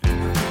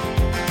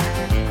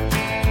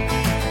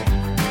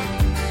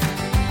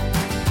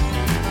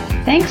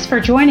Thanks for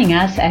joining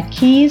us at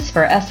Keys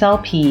for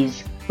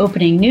SLPs,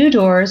 opening new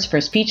doors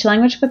for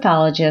speech-language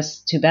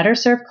pathologists to better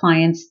serve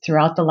clients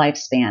throughout the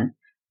lifespan.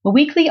 A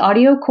weekly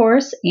audio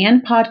course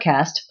and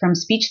podcast from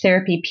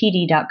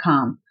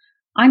speechtherapypd.com.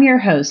 I'm your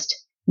host,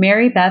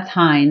 Mary Beth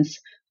Hines,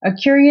 a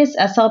curious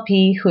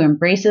SLP who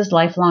embraces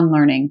lifelong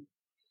learning.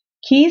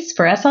 Keys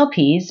for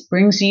SLPs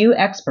brings you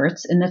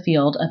experts in the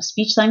field of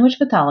speech-language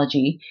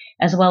pathology,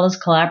 as well as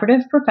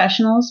collaborative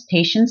professionals,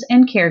 patients,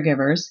 and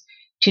caregivers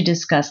to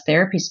discuss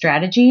therapy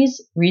strategies,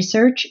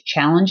 research,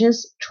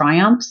 challenges,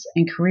 triumphs,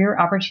 and career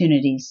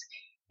opportunities.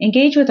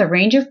 Engage with a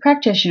range of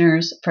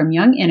practitioners from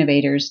young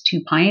innovators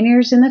to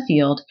pioneers in the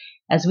field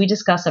as we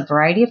discuss a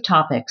variety of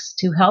topics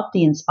to help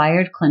the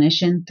inspired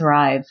clinician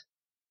thrive.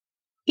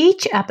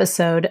 Each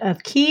episode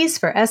of Keys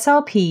for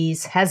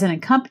SLPs has an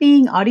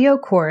accompanying audio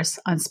course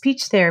on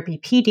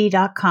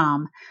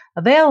speechtherapypd.com,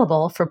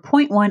 available for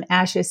 0.1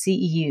 ASHA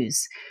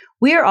CEUs.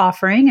 We are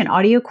offering an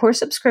audio course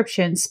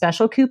subscription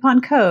special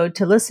coupon code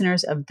to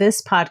listeners of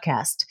this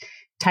podcast.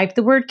 Type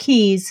the word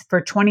KEYS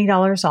for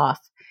 $20 off.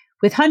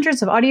 With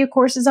hundreds of audio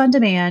courses on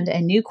demand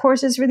and new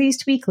courses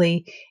released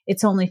weekly,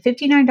 it's only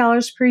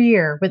 $59 per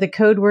year with the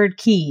code word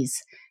KEYS.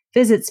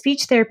 Visit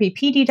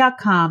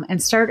speechtherapypd.com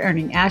and start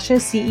earning ASHA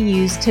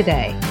CEUs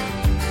today.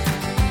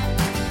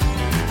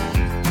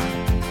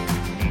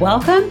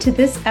 Welcome to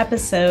this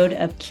episode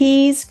of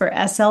Keys for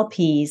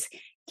SLPs,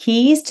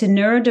 Keys to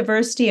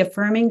Neurodiversity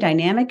Affirming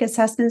Dynamic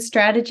Assessment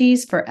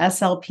Strategies for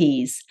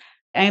SLPs.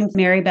 I'm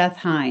Mary Beth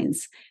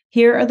Hines.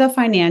 Here are the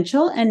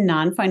financial and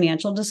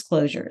non-financial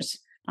disclosures.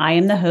 I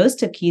am the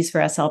host of Keys for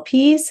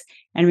SLPs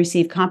and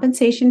receive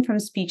compensation from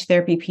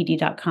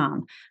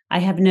speechtherapypd.com. I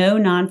have no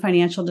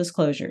non-financial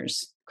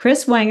disclosures.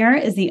 Chris Wenger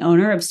is the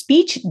owner of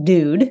Speech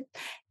Dude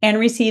and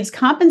receives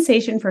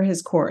compensation for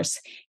his course.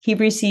 He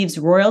receives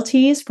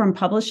royalties from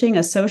publishing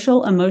a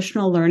social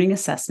emotional learning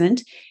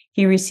assessment.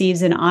 He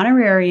receives an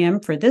honorarium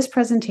for this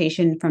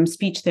presentation from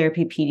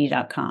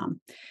speechtherapypd.com.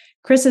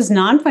 Chris's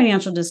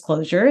non-financial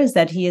disclosure is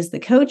that he is the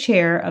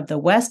co-chair of the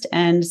West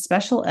End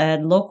Special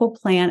Ed Local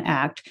Plan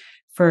Act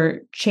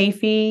for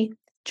Chaffee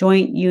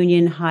Joint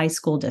Union High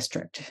School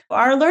District.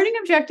 Our learning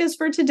objectives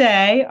for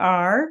today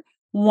are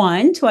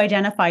 1, to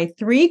identify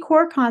 3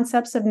 core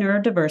concepts of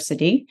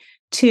neurodiversity,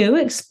 2,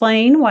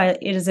 explain why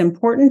it is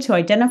important to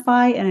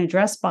identify and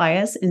address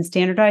bias in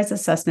standardized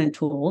assessment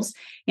tools,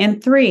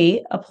 and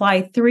 3,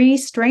 apply 3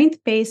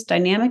 strength-based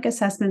dynamic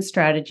assessment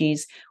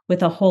strategies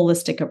with a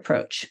holistic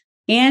approach.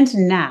 And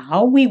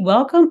now we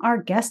welcome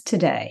our guest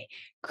today,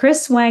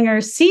 Chris Wenger,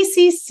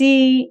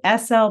 CCC-SLP.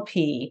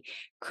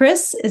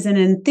 Chris is an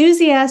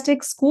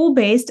enthusiastic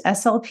school-based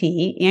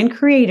SLP and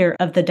creator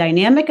of the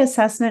Dynamic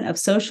Assessment of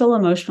Social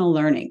Emotional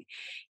Learning.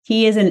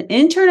 He is an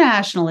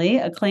internationally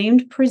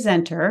acclaimed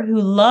presenter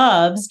who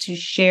loves to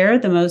share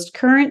the most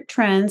current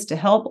trends to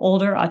help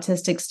older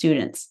autistic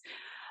students.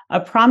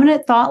 A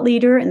prominent thought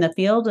leader in the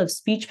field of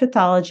speech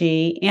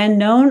pathology and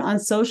known on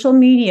social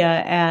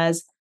media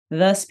as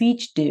the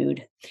Speech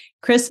Dude.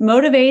 Chris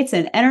motivates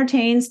and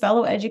entertains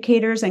fellow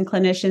educators and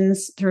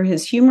clinicians through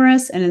his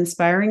humorous and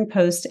inspiring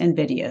posts and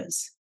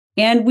videos.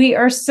 And we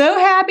are so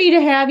happy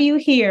to have you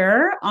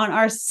here on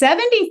our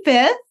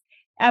 75th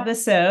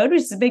episode,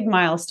 which is a big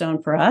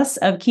milestone for us,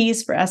 of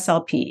Keys for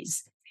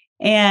SLPs.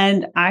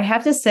 And I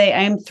have to say,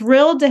 I am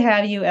thrilled to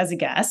have you as a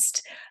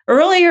guest.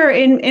 Earlier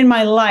in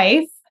my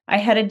life, I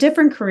had a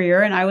different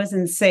career and I was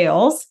in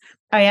sales.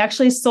 I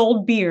actually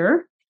sold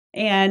beer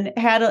and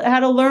had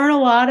to learn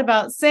a lot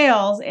about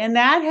sales. And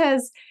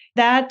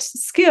that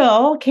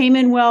skill came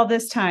in well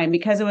this time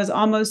because it was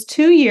almost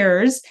 2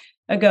 years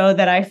ago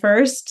that I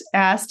first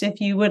asked if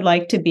you would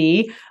like to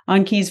be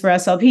on Keys for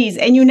SLPs.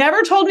 And you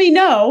never told me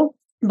no,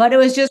 but it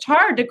was just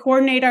hard to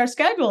coordinate our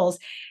schedules.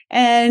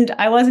 And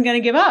I wasn't going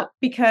to give up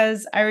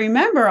because I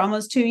remember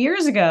almost 2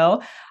 years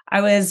ago, I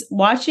was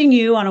watching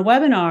you on a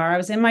webinar. I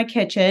was in my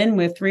kitchen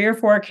with 3 or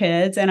 4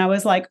 kids, and I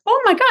was like,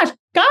 oh my gosh,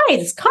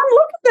 guys, come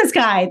look at this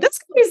guy. This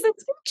guy's the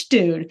Speech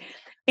Dude.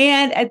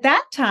 And at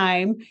that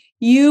time,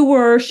 you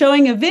were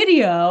showing a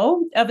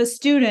video of a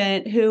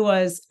student who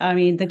was,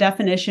 the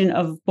definition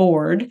of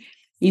bored.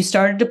 You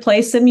started to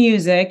play some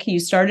music.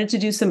 You started to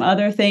do some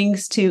other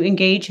things to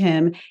engage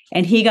him,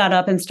 and he got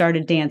up and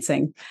started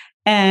dancing.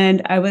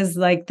 And I was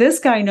like, this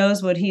guy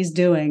knows what he's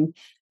doing.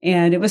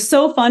 And it was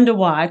so fun to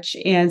watch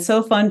and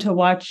so fun to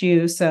watch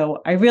you.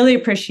 So I really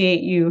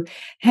appreciate you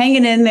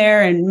hanging in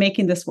there and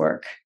making this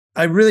work.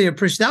 I really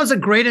appreciate that. Was a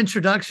great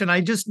introduction. I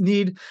just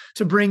need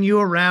to bring you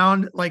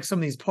around like some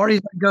of these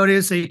parties I go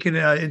to so you can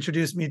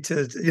introduce me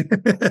to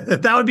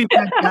that would be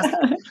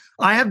fantastic.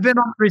 I have been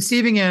on the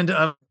receiving end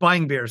of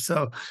buying beer.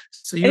 So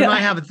you and I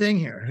have a thing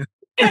here.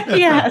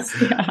 Yes.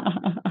 Yeah.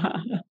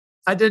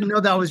 I didn't know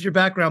that was your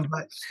background,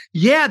 but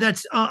yeah,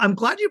 that's, I'm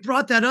glad you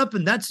brought that up.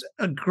 And that's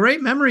a great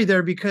memory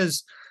there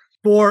because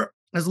for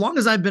as long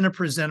as I've been a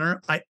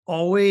presenter, I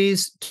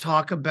always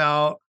talk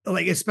about,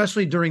 like,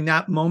 especially during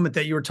that moment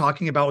that you were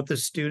talking about with the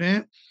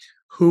student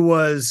who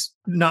was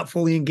not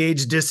fully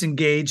engaged,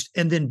 disengaged,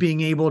 and then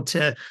being able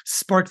to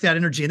spark that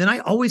energy. And then I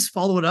always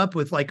follow it up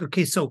with like,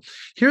 okay, so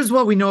here's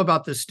what we know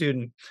about this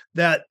student,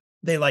 that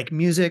they like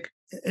music.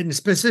 And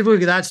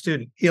specifically that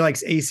student, he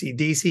likes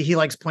AC/DC. He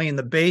likes playing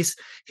the bass.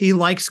 He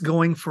likes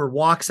going for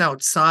walks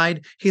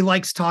outside. He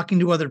likes talking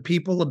to other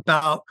people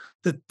about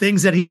the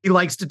things that he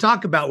likes to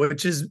talk about,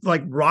 which is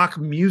like rock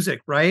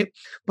music, right?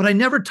 But I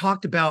never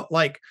talked about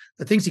like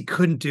the things he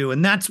couldn't do.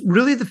 And that's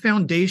really the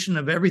foundation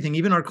of everything.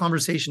 Even our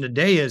conversation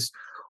today is,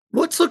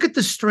 let's look at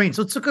the strengths.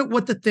 Let's look at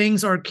what the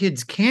things our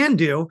kids can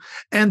do.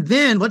 And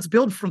then let's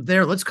build from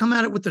there. Let's come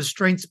at it with a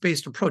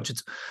strengths-based approach.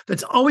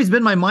 That's always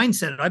been my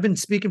mindset. I've been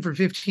speaking for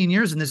 15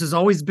 years, and this has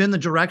always been the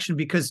direction,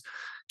 because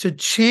to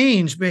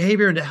change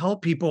behavior and to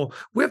help people,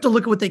 we have to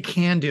look at what they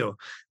can do.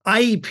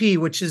 IEP,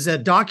 which is a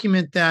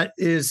document that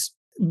is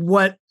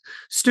what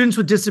students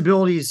with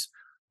disabilities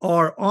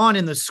are on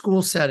in the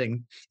school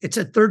setting. It's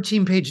a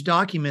 13-page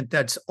document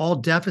that's all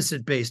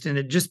deficit-based, and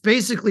it just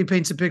basically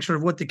paints a picture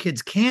of what the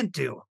kids can't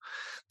do.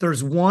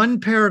 There's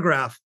one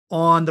paragraph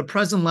on the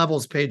present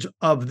levels page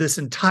of this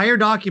entire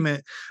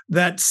document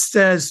that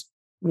says,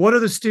 what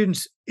are the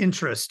students'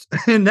 interests?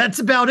 And that's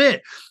about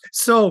it.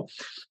 So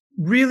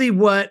really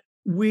what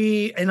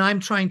I'm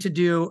trying to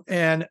do,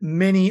 and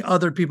many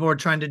other people are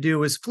trying to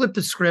do, is flip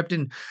the script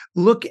and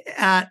look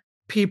at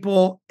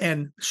people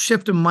and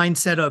shift a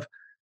mindset of,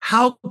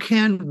 how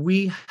can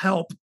we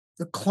help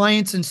the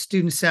clients and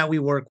students that we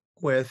work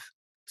with,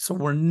 so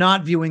we're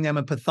not viewing them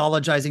and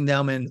pathologizing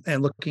them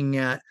and looking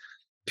at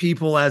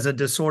people as a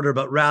disorder,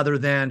 but rather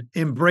than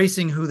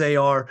embracing who they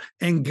are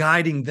and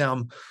guiding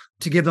them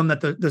to give them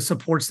the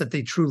supports that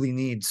they truly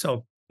need.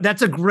 So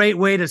that's a great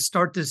way to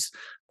start this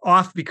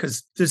off,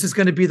 because this is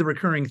going to be the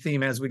recurring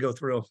theme as we go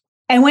through.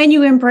 And when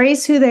you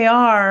embrace who they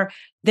are,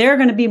 they're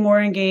going to be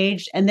more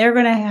engaged, and they're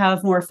going to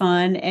have more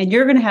fun, and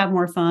you're going to have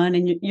more fun,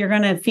 and you're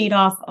going to feed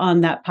off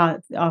on that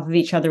off of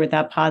each other with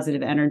that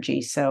positive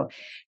energy. So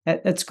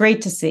that's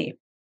great to see.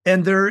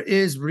 And there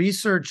is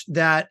research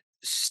that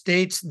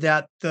states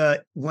that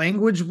the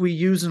language we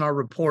use in our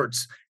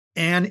reports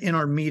and in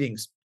our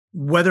meetings,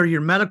 whether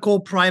you're medical,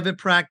 private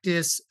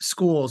practice,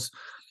 schools,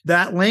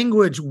 that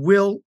language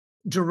will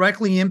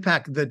directly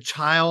impact the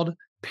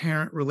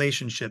child-parent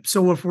relationship.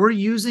 So if we're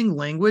using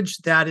language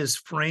that is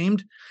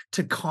framed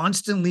to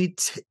constantly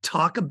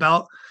talk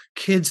about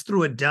kids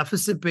through a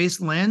deficit-based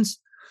lens,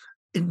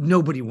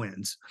 nobody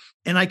wins.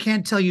 And I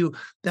can't tell you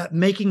that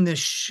making this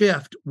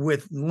shift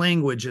with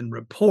language and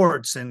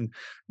reports and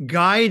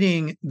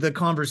guiding the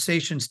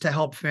conversations to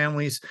help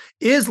families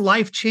is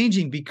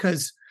life-changing,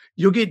 because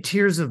you'll get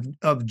tears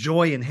of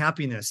joy and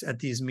happiness at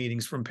these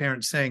meetings from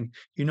parents saying,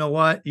 you know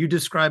what, you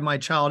described my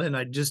child, and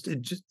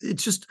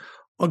it's just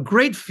a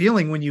great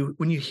feeling when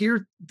you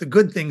hear the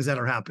good things that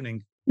are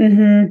happening.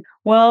 Mm-hmm.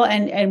 Well,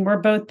 and we're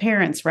both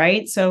parents,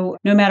 right? So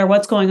no matter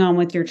what's going on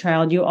with your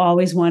child, you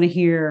always want to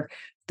hear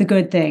the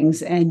good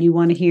things, and you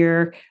want to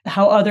hear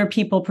how other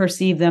people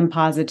perceive them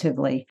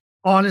positively.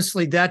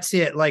 Honestly, that's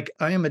it. Like,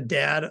 I am a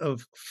dad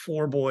of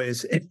 4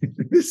 boys.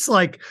 It's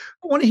like,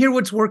 I want to hear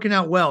what's working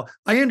out well.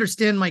 I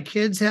understand my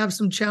kids have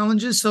some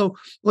challenges, so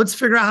let's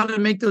figure out how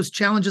to make those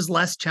challenges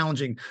less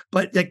challenging.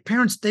 But like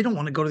parents, they don't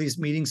want to go to these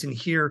meetings and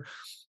hear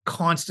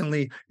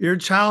constantly, your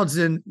child's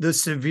in the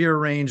severe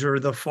range or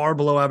the far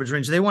below average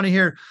range. They want to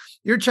hear,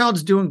 your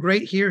child's doing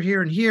great here,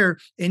 here, and here,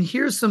 and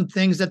here's some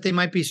things that they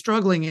might be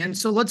struggling in.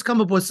 So let's come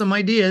up with some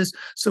ideas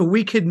so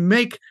we can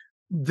make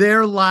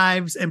their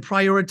lives and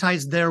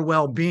prioritize their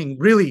well-being.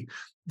 Really,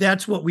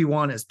 that's what we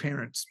want as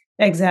parents.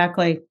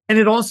 Exactly. And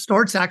it all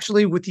starts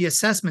actually with the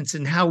assessments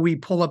and how we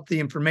pull up the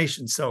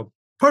information. So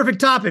perfect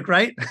topic,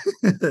 right?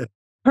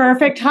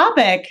 Perfect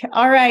topic.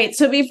 All right.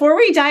 So before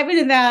we dive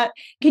into that,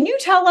 can you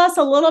tell us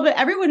a little bit?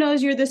 Everyone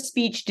knows you're the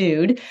speech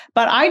dude,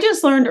 but I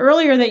just learned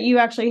earlier that you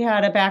actually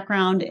had a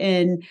background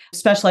in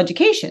special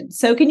education.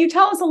 So can you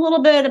tell us a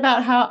little bit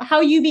about how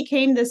you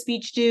became the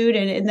speech dude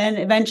and then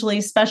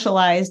eventually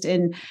specialized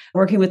in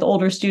working with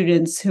older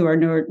students who are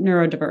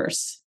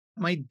neurodiverse?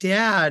 My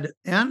dad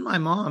and my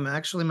mom,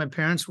 actually, my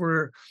parents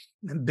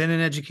been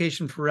in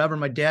education forever.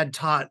 My dad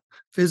taught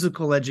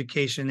physical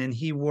education, and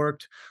he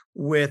worked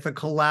with a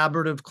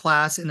collaborative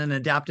class and an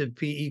adaptive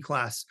PE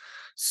class.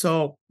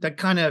 So that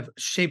kind of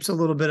shapes a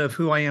little bit of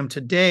who I am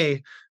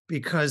today,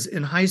 because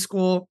in high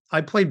school,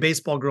 I played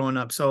baseball growing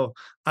up. So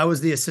I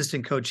was the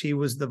assistant coach. He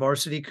was the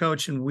varsity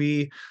coach.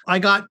 And I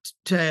got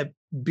to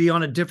be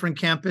on a different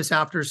campus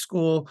after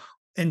school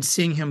and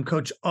seeing him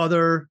coach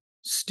other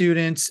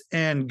students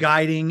and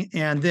guiding.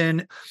 And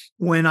then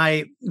when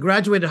I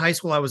graduated high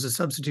school, I was a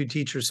substitute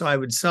teacher. So I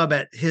would sub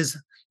at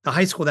the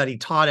high school that he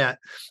taught at,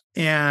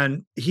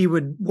 and he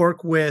would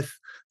work with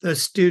the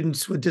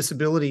students with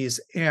disabilities.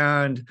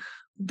 And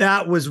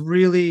that was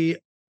really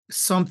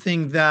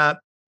something that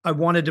I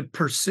wanted to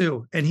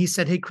pursue. And he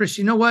said, hey, Chris,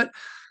 you know what?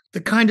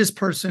 The kindest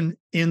person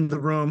in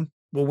the room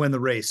will win the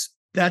race.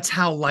 That's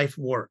how life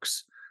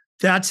works.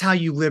 That's how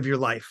you live your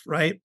life,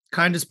 right?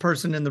 Kindest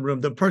person in the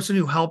room, the person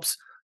who helps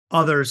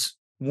others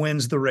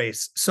wins the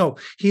race. So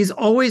he's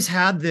always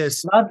had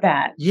this. Love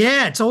that.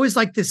 Yeah, it's always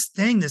like this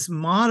thing, this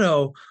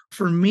motto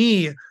for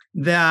me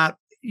that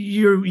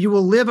you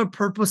will live a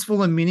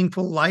purposeful and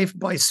meaningful life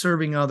by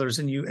serving others,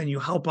 and you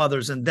help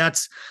others. And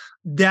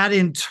that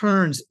in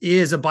turns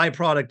is a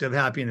byproduct of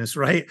happiness,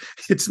 right?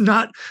 It's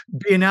not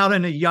being out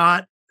on a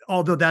yacht,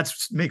 although that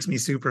makes me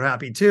super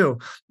happy too.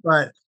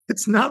 But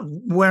it's not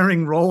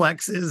wearing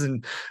Rolexes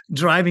and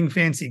driving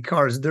fancy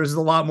cars. There's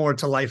a lot more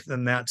to life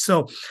than that.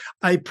 So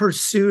I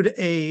pursued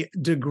a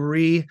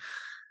degree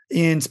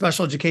in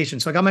special education.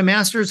 So I got my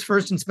master's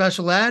first in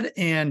special ed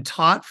and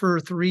taught for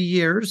 3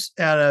 years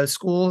at a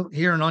school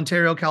here in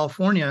Ontario,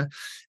 California.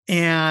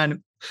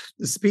 And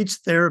the speech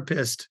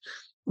therapist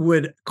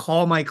would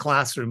call my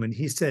classroom and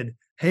he said,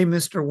 "Hey,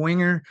 Mr.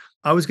 Wenger,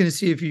 I was going to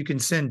see if you can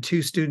send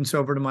 2 students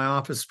over to my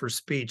office for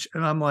speech."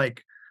 And I'm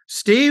like,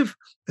 "Steve,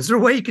 is there a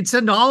way you can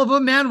send all of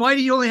them, man? Why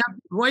do you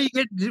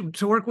get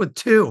to work with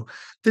 2?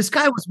 This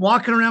guy was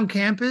walking around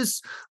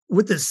campus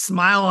with a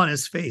smile on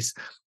his face.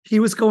 He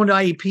was going to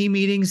IEP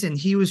meetings and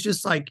he was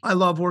just like, "I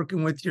love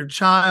working with your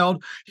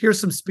child. Here's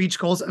some speech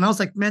goals." And I was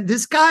like, man,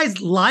 this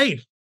guy's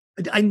life.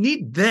 I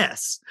need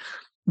this.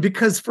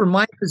 Because for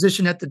my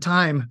position at the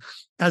time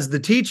as the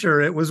teacher,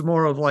 it was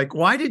more of like,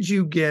 "Why did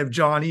you give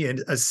Johnny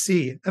a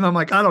C?" And I'm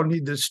like, I don't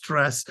need this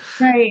stress.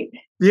 Right.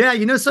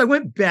 Yeah, so I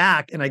went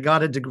back and I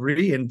got a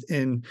degree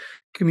in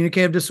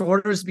communicative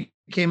disorders,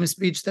 became a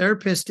speech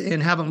therapist,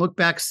 and haven't looked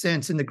back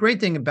since. And the great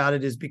thing about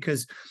it is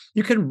because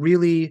you can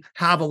really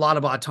have a lot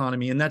of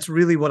autonomy. And that's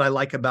really what I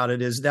like about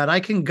it, is that I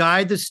can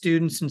guide the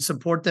students and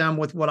support them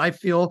with what I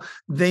feel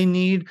they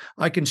need.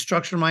 I can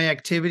structure my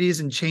activities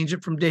and change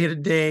it from day to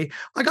day.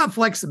 I got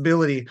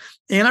flexibility,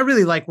 and I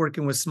really like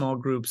working with small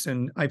groups,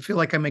 and I feel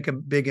like I make a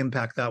big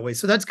impact that way.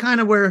 So that's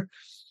kind of where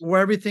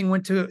everything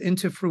went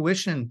into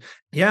fruition.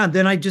 Yeah.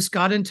 Then I just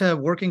got into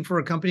working for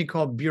a company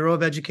called Bureau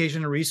of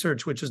Education and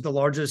Research, which is the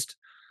largest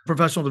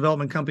professional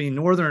development company in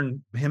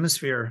Northern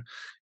Hemisphere.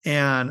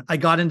 And I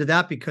got into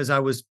that because I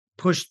was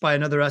pushed by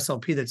another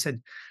SLP that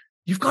said,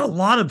 "You've got a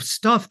lot of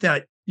stuff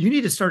that you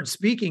need to start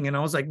speaking." And I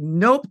was like,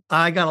 "Nope,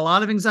 I got a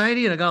lot of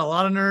anxiety and I got a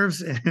lot of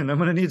nerves and I'm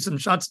going to need some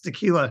shots of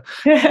tequila."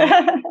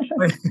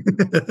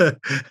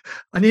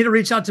 I need to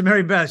reach out to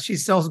Mary Beth. She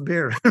sells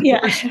beer. Yeah.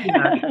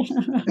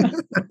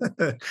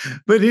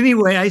 But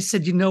anyway, I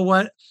said, "You know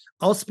what?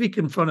 I'll speak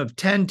in front of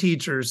 10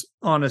 teachers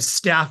on a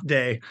staff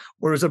day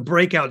or as a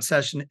breakout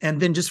session."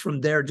 And then just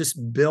from there,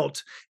 just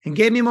built and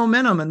gave me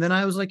momentum. And then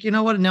I was like, you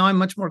know what? Now I'm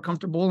much more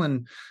comfortable.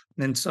 And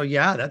so,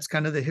 yeah, that's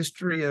kind of the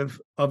history of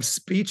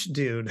speech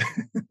dude.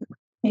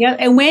 Yeah.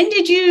 And when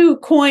did you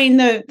coin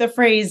the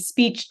phrase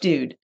speech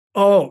dude?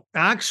 Oh,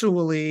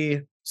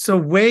 actually, so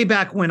way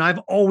back when, I've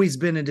always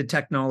been into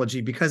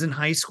technology, because in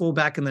high school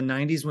back in the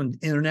 90s, when the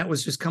internet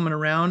was just coming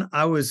around,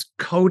 I was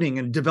coding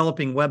and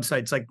developing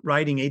websites, like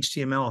writing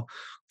HTML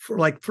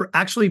for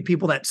actually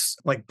people that's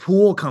like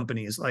pool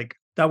companies, like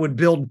that would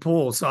build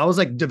pools. So I was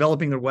like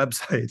developing their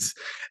websites.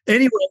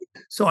 Anyway,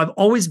 so I've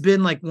always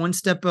been like one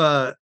step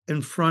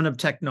in front of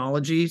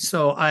technology.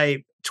 So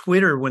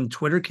when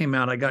Twitter came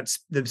out, I got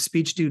the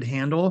Speech Dude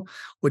handle,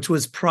 which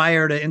was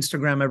prior to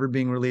Instagram ever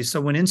being released. So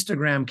when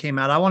Instagram came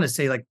out, I want to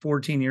say like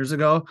 14 years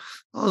ago,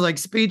 I was like,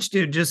 Speech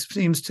Dude just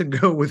seems to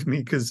go with me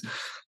because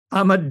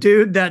I'm a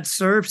dude that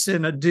surfs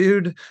and a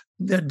dude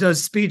that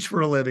does speech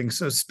for a living.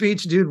 So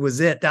Speech Dude was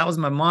it. That was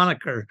my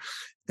moniker.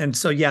 And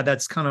so, yeah,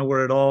 that's kind of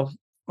where it all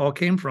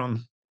came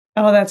from.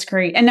 Oh, that's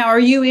great. And now, are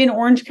you in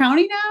Orange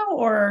County now,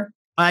 or?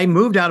 I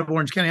moved out of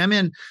Orange County.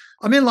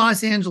 I'm in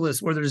Los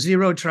Angeles, where there's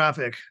zero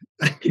traffic.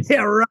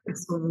 Yeah, right.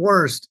 It's the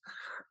worst.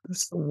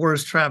 It's the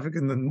worst traffic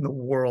in the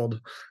world.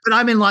 But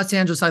I'm in Los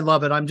Angeles. I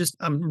love it.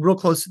 I'm real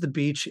close to the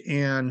beach.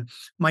 And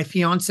my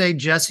fiance,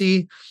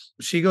 Jessie,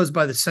 she goes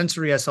by the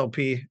sensory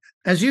SLP.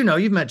 As you know,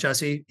 you've met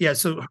Jessie. Yeah.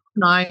 So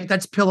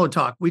that's Pillow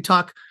Talk. We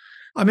talk.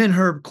 I'm in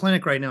her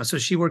clinic right now. So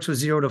she works with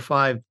 0 to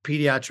 5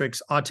 pediatrics,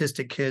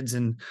 autistic kids,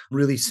 and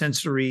really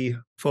sensory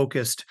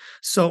focused.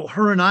 So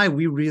her and I,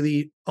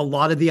 a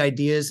lot of the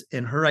ideas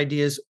and her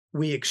ideas,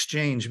 we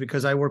exchange,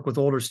 because I work with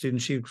older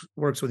students. She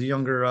works with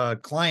younger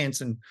clients.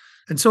 And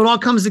so it all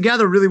comes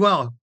together really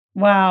well.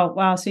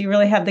 Wow. So you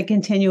really have the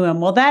continuum.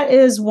 Well, that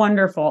is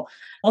wonderful.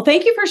 Well,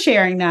 thank you for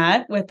sharing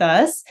that with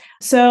us.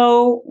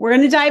 So we're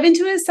going to dive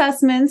into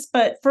assessments,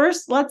 but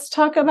first let's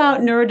talk about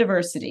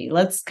neurodiversity.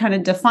 Let's kind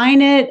of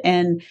define it.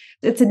 And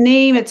it's a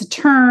name, it's a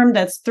term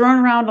that's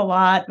thrown around a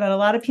lot, but a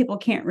lot of people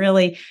can't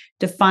really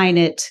define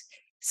it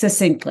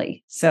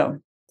succinctly. So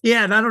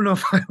yeah, and I don't know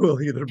if I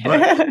will either,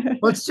 but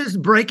let's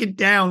just break it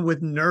down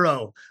with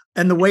neuro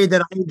and the way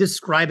that I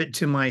describe it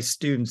to my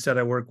students that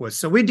I work with.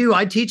 So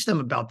I teach them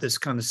about this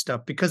kind of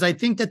stuff, because I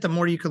think that the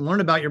more you can learn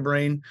about your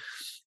brain,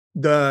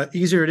 the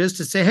easier it is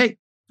to say, hey,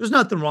 there's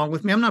nothing wrong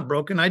with me. I'm not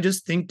broken. I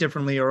just think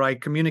differently, or I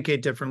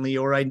communicate differently,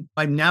 or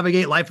I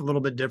navigate life a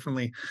little bit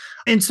differently.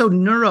 And so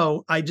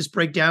neuro, I just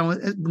break down.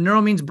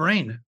 Neuro means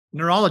brain.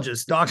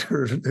 Neurologist,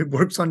 doctor that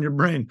works on your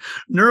brain.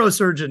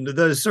 Neurosurgeon,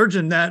 the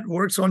surgeon that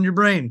works on your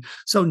brain.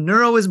 So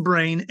neuro is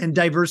brain and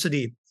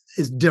diversity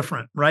is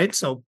different, right?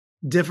 So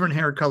different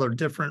hair color,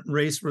 different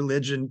race,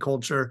 religion,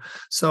 culture.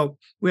 So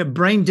we have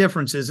brain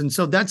differences. And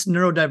so that's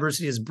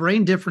neurodiversity, is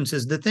brain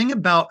differences. The thing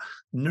about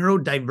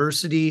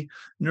neurodiversity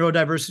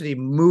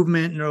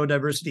movement,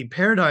 neurodiversity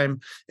paradigm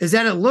is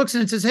that it looks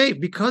and it says, hey,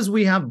 because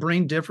we have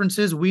brain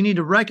differences, we need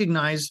to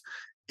recognize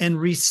and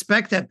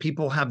respect that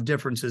people have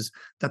differences,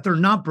 that they're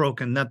not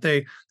broken, that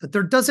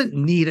there doesn't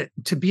need it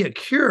to be a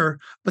cure,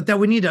 but that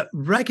we need to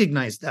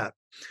recognize that.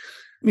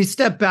 Let me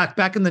step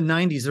back in the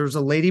 90s. There was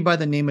a lady by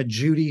the name of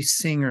Judy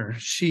Singer.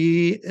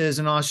 She is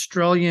an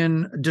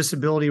Australian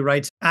disability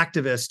rights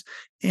activist,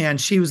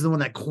 and she was the one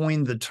that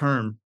coined the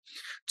term.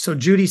 So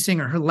Judy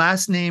Singer, her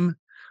last name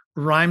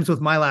rhymes with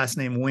my last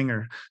name,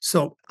 Wenger.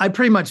 So I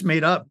pretty much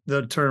made up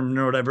the term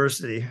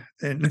neurodiversity,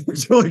 and I'm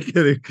totally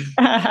kidding.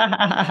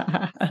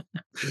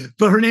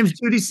 But her name's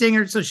Judy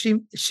Singer. So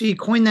she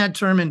coined that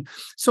term. And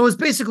so it's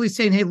basically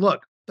saying, hey,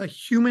 look, the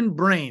human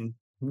brain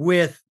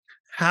with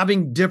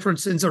having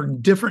differences or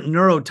different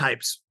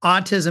neurotypes,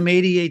 autism,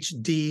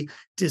 ADHD,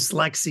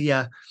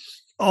 dyslexia,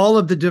 all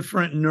of the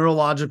different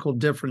neurological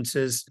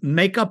differences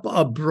make up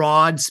a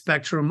broad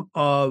spectrum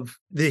of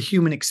the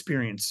human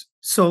experience.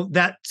 So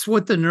that's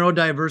what the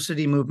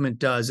neurodiversity movement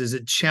does, is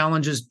it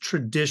challenges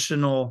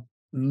traditional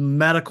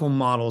medical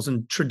models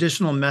and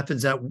traditional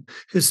methods that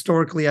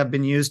historically have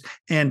been used.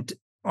 And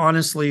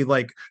honestly,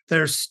 like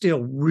they're still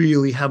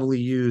really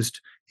heavily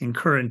used in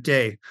current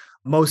day.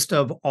 Most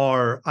of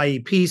our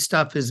IEP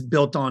stuff is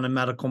built on a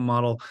medical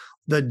model.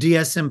 The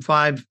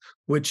DSM-5,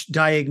 which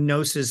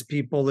diagnoses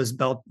people, is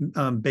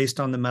based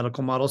on the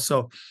medical model.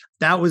 So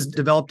that was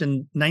developed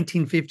in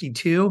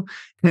 1952,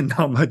 and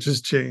not much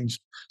has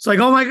changed. It's like,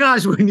 oh my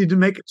gosh, we need to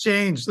make a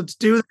change. Let's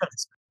do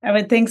this. I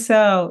would think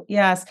so.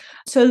 Yes.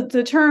 So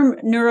the term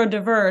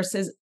neurodiverse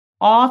is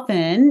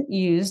often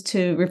used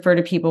to refer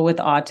to people with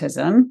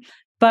autism,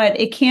 but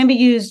it can be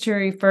used to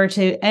refer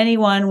to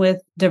anyone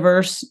with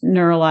diverse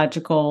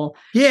neurological.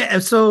 Yeah.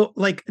 So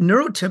like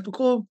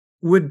neurotypical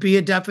would be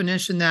a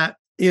definition that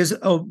is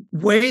a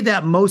way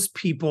that most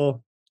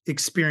people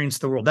experience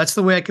the world. That's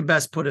the way I could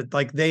best put it.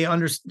 Like they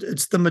understand,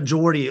 it's the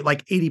majority,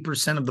 like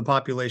 80% of the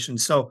population.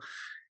 So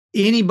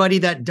anybody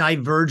that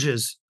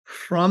diverges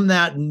from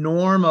that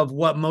norm of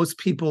what most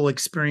people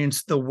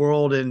experience the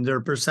world and their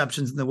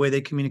perceptions and the way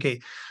they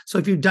communicate. So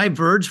if you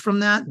diverge from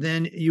that,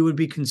 then you would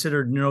be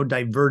considered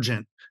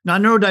neurodivergent, not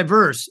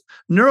neurodiverse.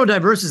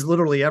 Neurodiverse is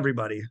literally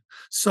everybody.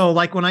 So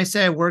like when I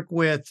say I work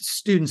with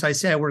students, I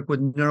say I work with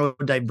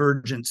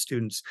neurodivergent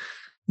students.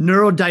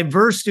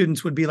 Neurodiverse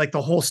students would be like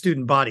the whole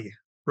student body,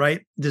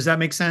 right? Does that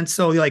make sense?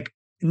 So like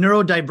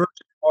neurodivergent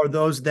are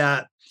those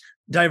that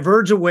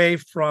diverge away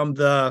from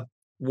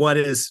what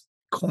is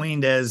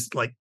coined as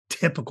like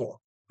typical,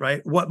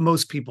 right? What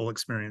most people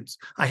experience.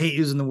 I hate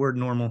using the word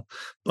normal,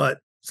 but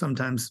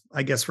sometimes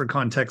I guess for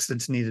context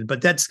it's needed,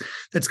 but that's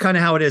kind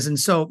of how it is. And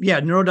so,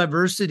 yeah,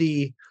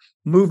 neurodiversity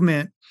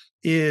movement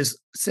is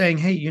saying,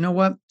 hey, you know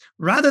what?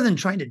 Rather than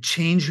trying to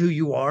change who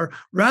you are,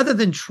 rather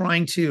than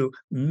trying to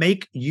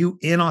make you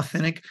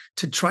inauthentic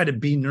to try to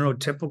be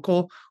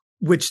neurotypical,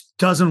 which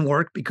doesn't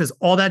work, because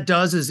all that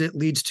does is it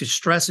leads to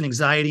stress and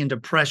anxiety and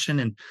depression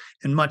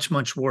and much,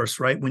 much worse,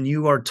 right? When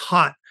you are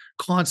taught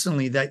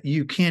constantly that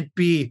you can't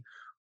be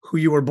who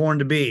you were born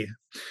to be.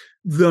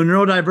 The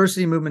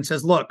neurodiversity movement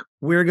says, look,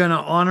 we're going to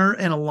honor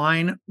and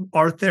align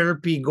our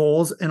therapy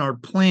goals and our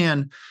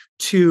plan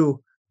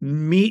to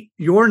meet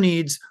your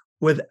needs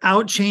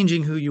without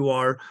changing who you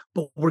are,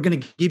 but we're going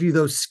to give you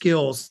those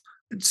skills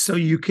so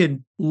you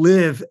can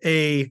live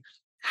a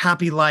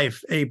happy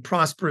life, a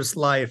prosperous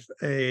life,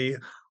 a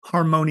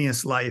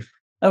harmonious life.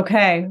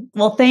 Okay.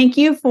 Well, thank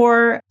you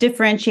for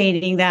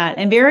differentiating that.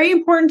 And very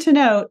important to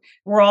note,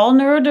 we're all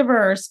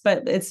neurodiverse,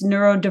 but it's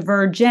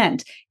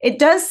neurodivergent. It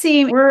does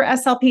seem we're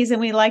SLPs and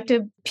we like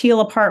to peel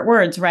apart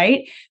words,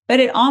 right?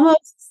 But it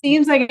almost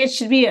seems like it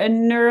should be a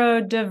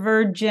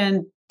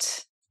neurodivergent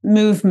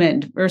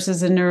movement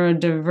versus a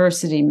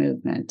neurodiversity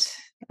movement.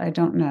 I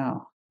don't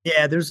know.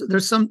 Yeah,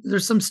 there's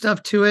some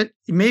stuff to it.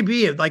 It may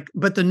be like,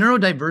 but the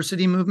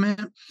neurodiversity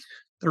movement,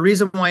 the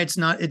reason why it's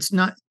not,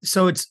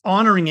 so it's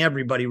honoring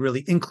everybody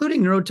really,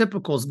 including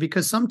neurotypicals,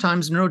 because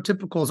sometimes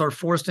neurotypicals are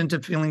forced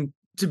into feeling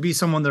to be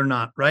someone they're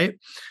not, right?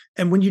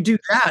 And when you do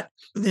that,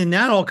 then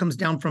that all comes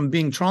down from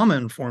being trauma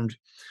informed.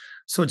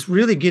 So it's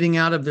really getting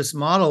out of this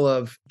model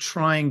of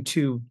trying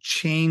to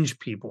change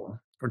people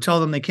or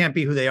tell them they can't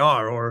be who they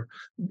are, or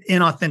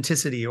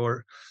inauthenticity,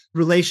 or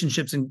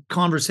relationships and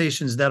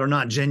conversations that are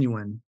not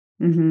genuine.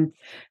 Mm-hmm.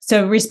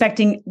 So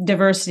respecting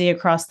diversity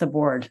across the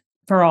board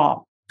for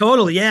all.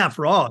 Totally. Yeah,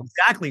 for all.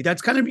 Exactly.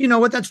 That's kind of, you know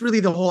what, that's really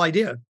the whole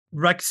idea.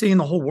 Seeing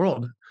the whole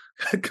world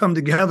come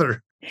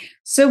together.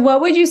 So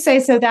what would you say?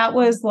 So that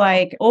was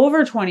like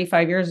over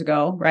 25 years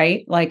ago,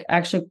 right? Like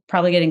actually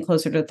probably getting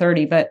closer to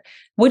 30, but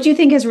what do you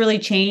think has really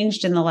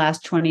changed in the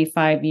last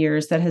 25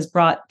 years that has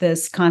brought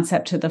this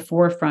concept to the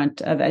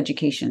forefront of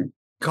education?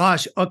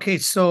 Gosh. Okay.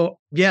 So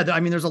yeah, I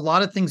mean, there's a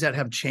lot of things that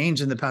have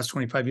changed in the past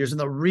 25 years. And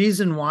the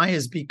reason why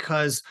is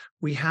because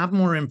we have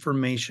more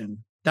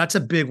information. That's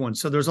a big one.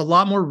 So there's a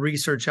lot more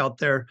research out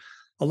there,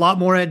 a lot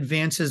more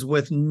advances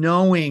with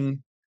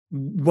knowing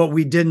what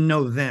we didn't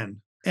know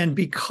then. And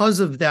because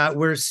of that,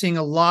 we're seeing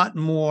a lot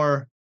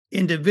more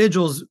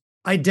individuals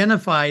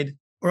identifying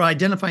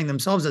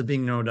themselves as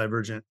being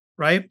neurodivergent,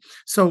 right?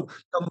 So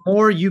the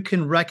more you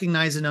can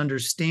recognize and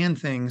understand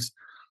things,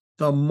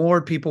 the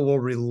more people will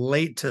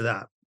relate to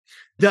that.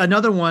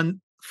 Another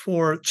one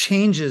for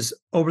changes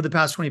over the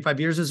past 25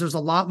 years is there's a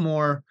lot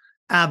more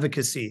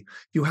advocacy.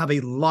 You have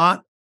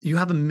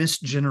a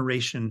missed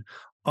generation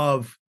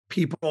of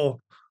people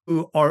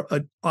who are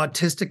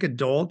autistic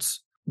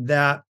adults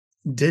that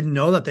didn't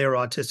know that they were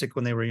autistic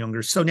when they were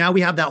younger. So now we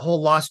have that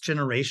whole lost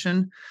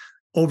generation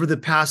over the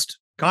past,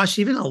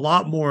 even a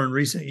lot more in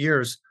recent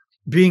years,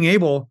 being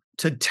able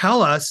to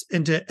tell us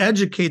and to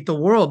educate the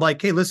world,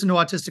 like, hey, listen to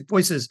autistic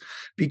voices,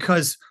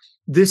 because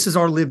this is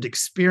our lived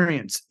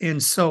experience.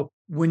 And so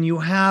when you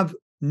have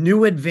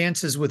new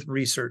advances with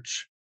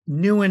research,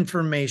 new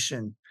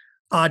information,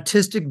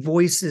 autistic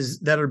voices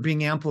that are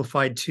being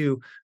amplified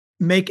to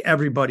make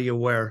everybody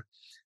aware,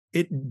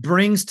 it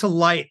brings to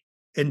light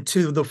and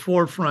to the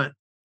forefront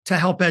to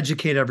help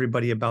educate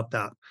everybody about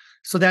that.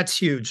 So that's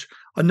huge.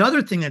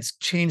 Another thing that's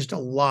changed a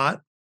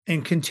lot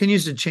and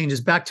continues to change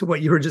is back to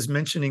what you were just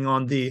mentioning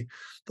on the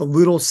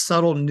little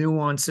subtle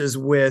nuances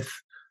with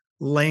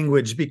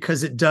language,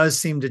 because it does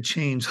seem to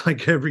change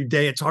like every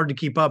day. It's hard to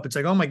keep up. It's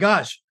like, oh my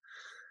gosh,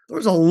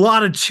 there's a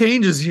lot of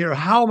changes here.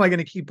 How am I going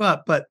to keep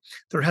up? But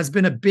there has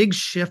been a big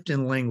shift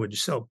in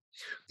language. So,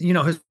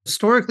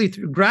 historically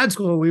through grad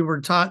school, we were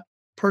taught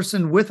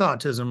person with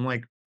autism,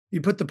 like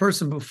you put the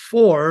person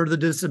before the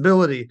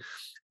disability.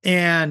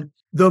 And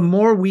the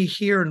more we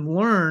hear and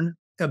learn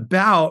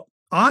about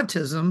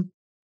autism,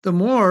 the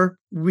more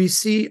we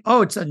see,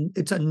 oh, it's a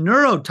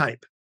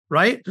neurotype,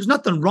 right? There's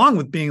nothing wrong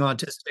with being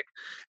autistic.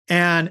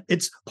 And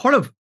it's part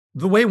of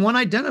the way one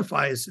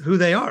identifies who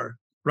they are,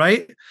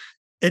 right?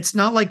 It's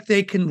not like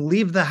they can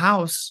leave the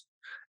house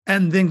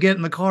and then get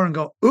in the car and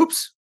go,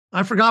 oops,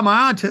 I forgot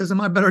my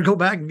autism. I better go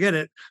back and get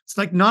it. It's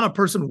like not a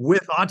person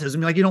with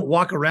autism. Like you don't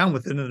walk around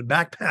with it in a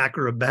backpack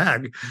or a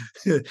bag.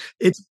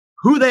 It's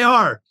who they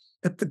are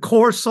at the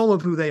core soul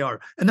of who they are.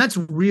 And that's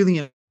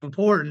really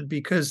important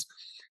because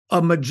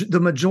the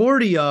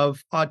majority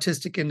of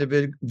autistic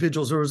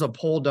individuals, there was a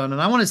poll done,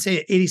 and I want to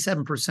say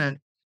 87%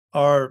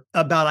 are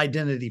about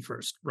identity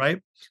first,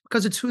 right?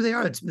 Because it's who they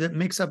are. That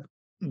makes up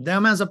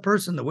them as a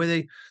person, the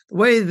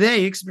way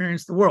they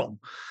experience the world.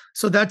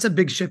 So that's a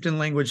big shift in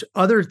language.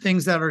 Other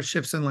things that are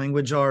shifts in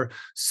language are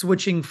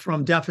switching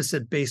from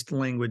deficit-based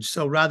language.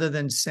 So rather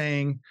than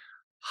saying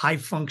high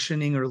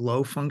functioning or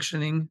low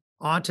functioning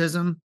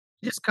autism,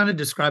 just kind of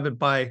describe it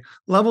by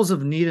levels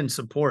of need and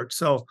support.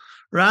 So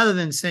rather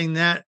than saying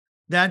that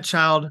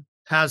child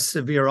has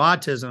severe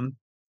autism,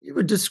 you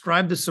would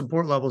describe the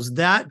support levels.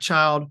 That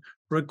child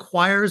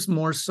requires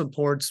more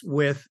supports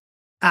with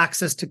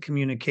access to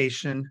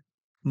communication,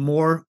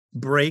 more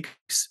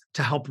breaks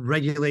to help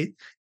regulate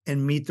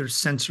and meet their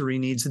sensory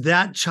needs.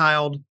 That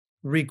child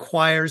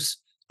requires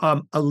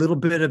a little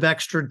bit of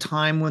extra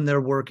time when they're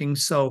working.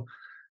 So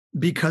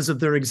because of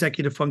their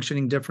executive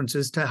functioning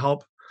differences, to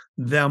help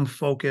them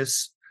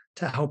focus,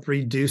 to help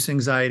reduce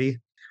anxiety.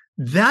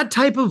 That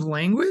type of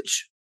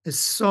language is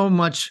so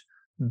much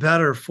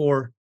better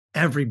for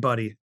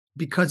everybody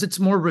because it's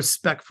more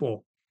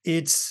respectful.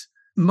 It's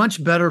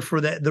much better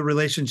for the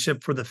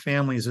relationship for the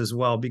families as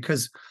well.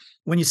 Because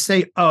when you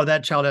say, oh,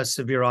 that child has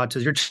severe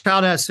autism, your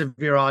child has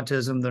severe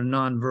autism, they're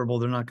nonverbal,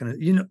 they're not going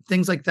to,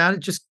 things like that.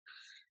 It's just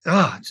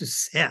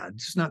sad.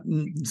 It's not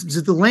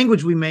the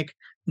language we make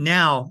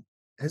now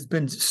has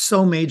been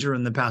so major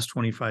in the past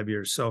 25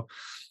 years. So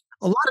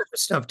a lot of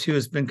this stuff too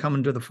has been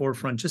coming to the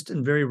forefront just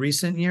in very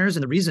recent years.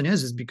 And the reason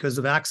is because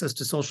of access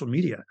to social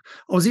media.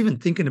 I was even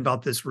thinking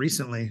about this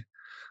recently.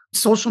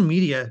 Social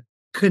media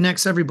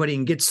connects everybody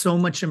and gets so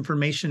much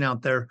information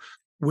out there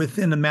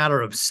within a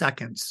matter of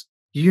seconds.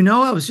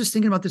 I was just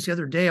thinking about this the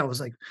other day. I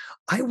was like,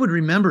 I would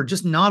remember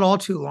just not all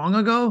too long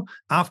ago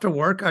after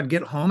work, I'd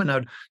get home and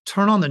I'd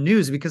turn on the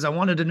news because I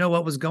wanted to know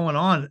what was going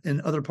on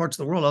in other parts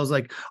of the world. I was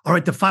like, all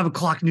right, the 5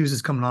 o'clock news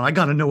is coming on. I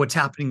got to know what's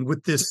happening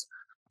with this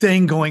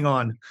thing going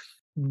on.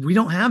 We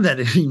don't have that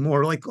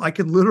anymore. Like I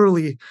could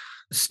literally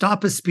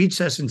stop a speech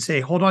session and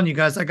say, hold on, you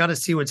guys, I got to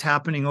see what's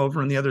happening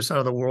over on the other side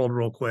of the world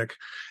real quick.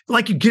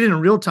 Like you get in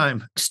real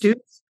time.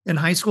 Students in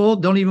high school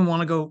don't even want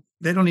to go.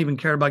 They don't even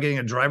care about getting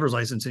a driver's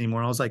license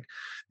anymore. I was like,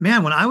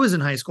 man, when I was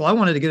in high school, I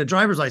wanted to get a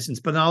driver's license,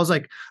 but I was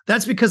like,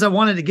 that's because I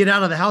wanted to get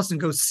out of the house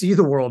and go see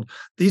the world.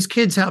 These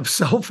kids have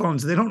cell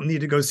phones. They don't need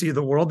to go see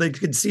the world. They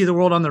can see the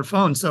world on their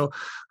phone. So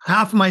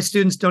half of my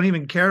students don't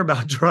even care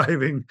about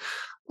driving.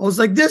 I was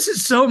like, this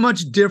is so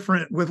much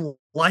different with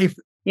life.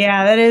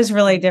 Yeah, that is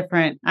really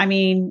different. I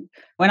mean,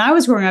 when I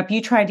was growing up,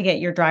 you tried to get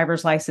your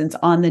driver's license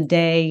on the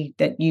day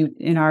that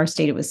in our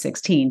state, it was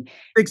 16.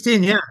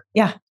 16, yeah.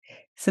 Yeah.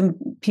 some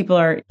people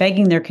are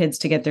begging their kids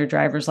to get their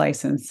driver's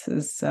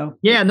licenses. So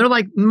yeah, and they're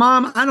like,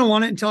 Mom, I don't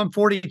want it until I'm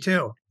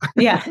 42.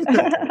 yeah.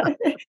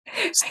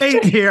 Stay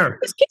here.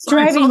 Just keep So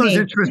driving me.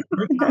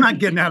 I'm not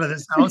getting out of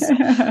this house.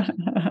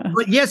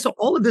 But yeah, so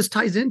all of this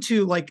ties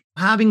into like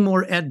having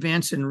more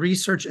advance in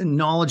research and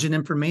knowledge and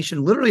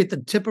information, literally at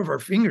the tip of our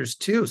fingers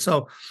too.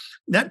 So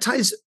that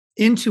ties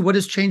into what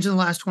has changed in the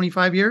last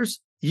 25 years.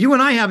 You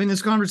and I having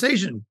this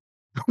conversation.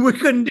 We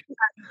couldn't do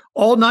that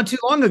all not too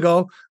long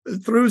ago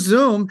through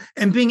Zoom,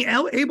 and being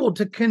able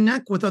to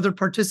connect with other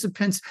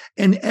participants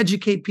and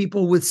educate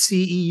people with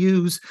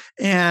CEUs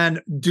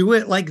and do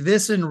it like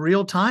this in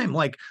real time.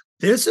 Like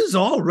this is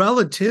all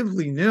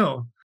relatively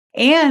new.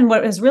 And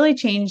what has really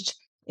changed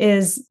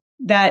is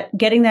that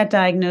getting that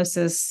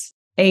diagnosis,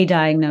 a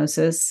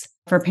diagnosis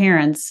for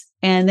parents,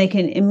 and they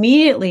can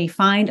immediately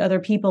find other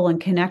people and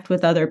connect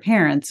with other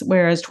parents.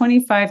 Whereas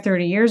 25,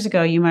 30 years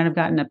ago, you might have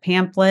gotten a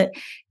pamphlet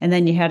and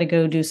then you had to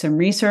go do some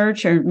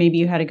research, or maybe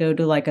you had to go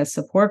to like a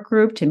support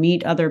group to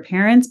meet other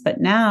parents. But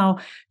now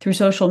through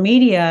social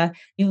media,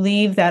 you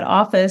leave that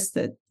office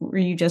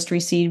where you just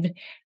received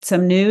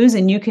some news,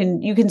 and you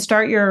can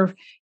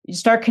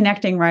start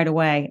connecting right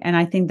away. And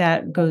I think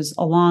that goes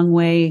a long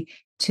way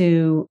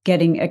to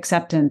getting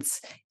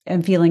acceptance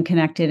and feeling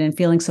connected and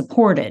feeling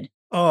supported.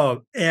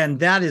 Oh, and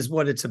that is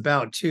what it's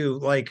about too.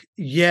 Like,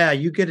 yeah,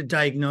 you get a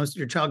diagnosis,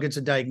 your child gets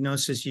a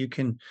diagnosis, you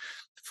can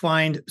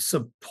find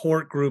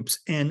support groups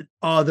and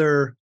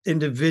other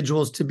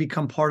individuals to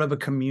become part of a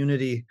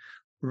community.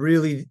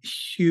 Really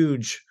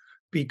huge,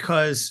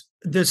 because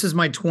this is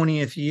my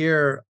 20th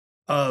year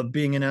of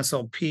being an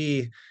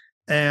SLP.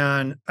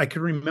 And I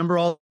can remember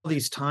all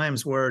these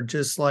times where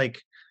just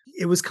like,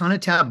 it was kind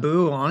of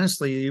taboo,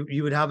 honestly.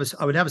 I would have a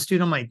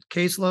student on my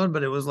caseload,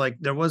 but it was like,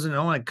 there wasn't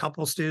only a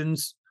couple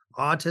students,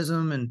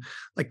 autism, and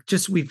like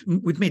just we've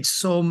made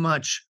so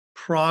much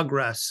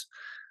progress.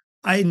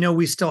 I know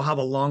we still have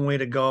a long way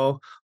to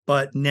go,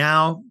 but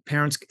now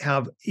parents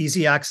have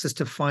easy access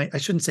to I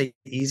shouldn't say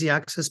easy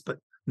access, but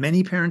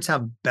many parents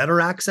have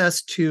better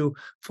access to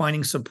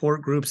finding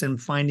support groups and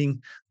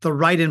finding the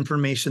right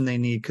information they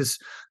need. Because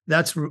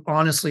that's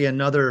honestly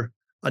another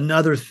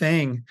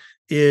thing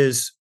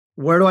is,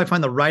 where do I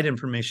find the right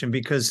information?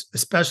 Because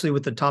especially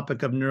with the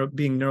topic of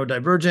being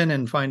neurodivergent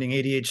and finding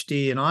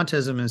ADHD and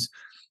autism, is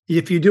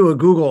if you do a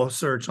Google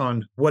search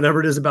on whatever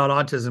it is about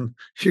autism,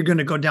 you're going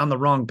to go down the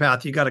wrong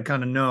path. You got to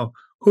kind of know,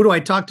 who do I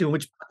talk to and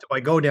which path do I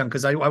go down?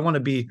 Because I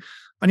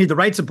need the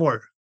right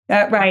support.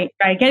 Right.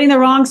 Getting the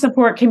wrong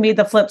support can be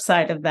the flip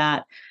side of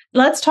that.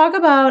 Let's talk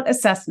about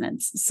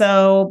assessments.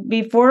 So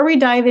before we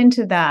dive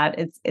into that,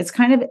 it's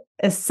kind of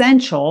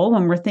essential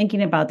when we're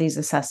thinking about these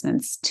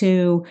assessments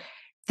to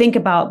think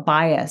about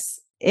bias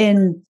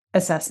in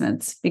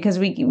assessments, because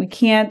we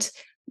can't,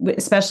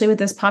 especially with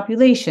this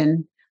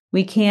population,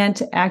 we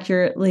can't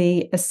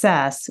accurately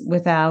assess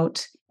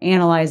without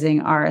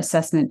analyzing our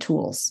assessment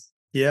tools.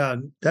 Yeah,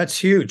 that's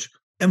huge.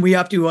 And we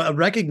have to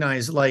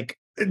recognize like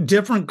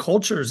different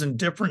cultures and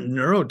different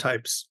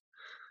neurotypes.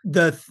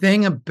 The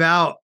thing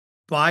about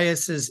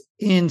biases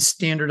in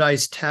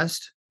standardized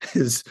tests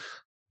is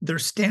they're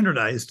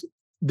standardized.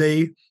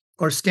 They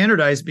are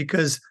standardized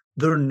because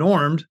they're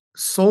normed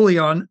solely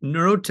on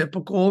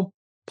neurotypical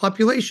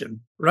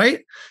population, right?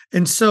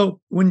 And so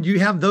when you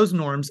have those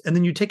norms and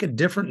then you take a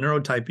different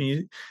neurotype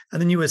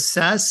and then you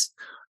assess,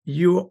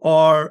 you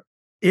are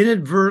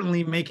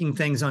inadvertently making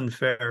things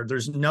unfair.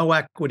 There's no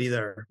equity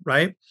there,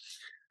 right?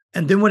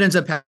 And then what ends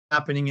up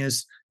happening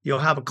is you'll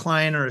have a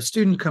client or a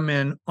student come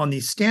in on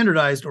these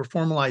standardized or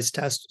formalized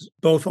tests,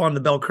 both on the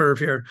bell curve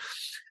here,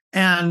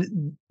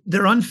 and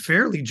they're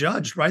unfairly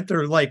judged, right?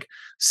 They're like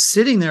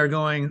sitting there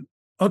going,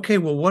 okay,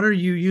 well, what are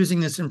you using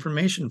this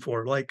information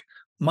for? Like,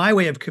 my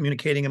way of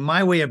communicating and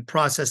my way of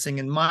processing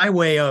and my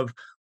way of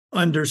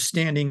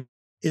understanding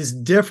is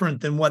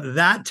different than what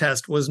that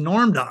test was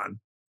normed on.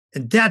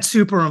 And that's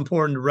super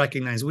important to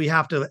recognize. We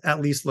have to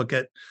at least look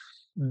at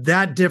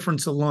that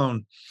difference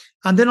alone.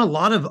 And then a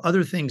lot of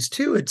other things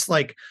too. It's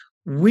like,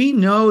 we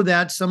know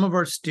that some of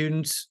our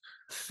students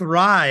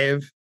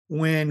thrive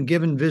when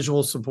given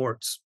visual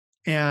supports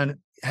and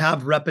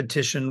have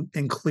repetition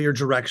and clear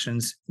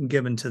directions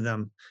given to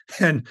them.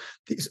 And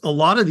a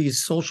lot of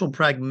these social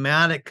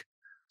pragmatic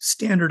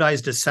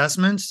standardized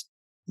assessments,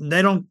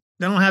 they don't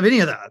have any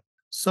of that.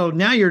 So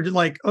now you're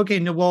like, okay,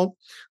 no, well,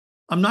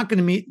 I'm not going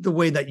to meet the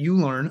way that you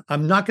learn.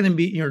 I'm not going to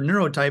meet your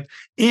neurotype.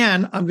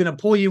 And I'm going to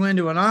pull you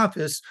into an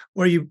office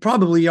where you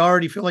probably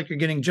already feel like you're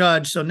getting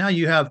judged. So now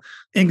you have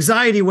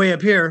anxiety way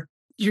up here.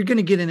 You're going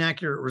to get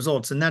inaccurate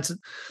results. And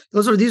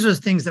these are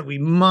things that we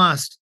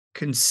must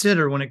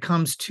consider when it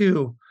comes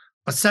to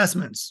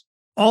assessments.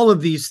 All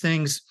of these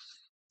things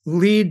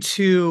lead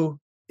to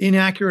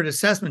inaccurate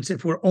assessments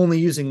if we're only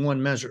using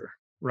one measure,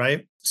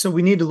 right? So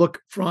we need to look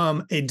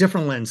from a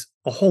different lens,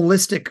 a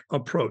holistic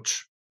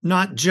approach,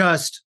 not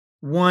just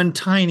one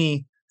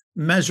tiny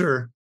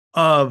measure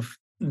of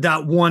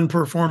that one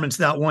performance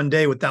that one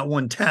day with that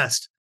one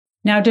test.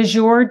 Now, does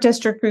your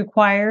district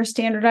require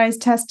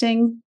standardized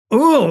testing?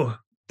 Oh,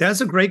 that's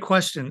a great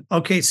question.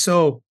 Okay,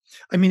 so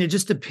I mean, it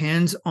just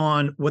depends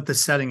on what the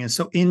setting is.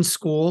 So in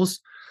schools,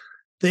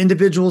 the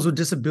Individuals with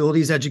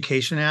Disabilities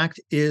Education Act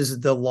is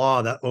the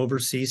law that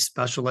oversees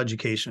special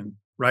education,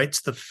 right?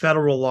 It's the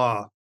federal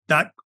law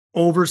that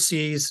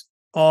oversees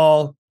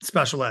all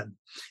special ed.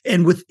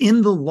 And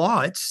within the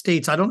law, it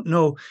states, I don't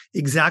know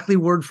exactly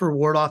word for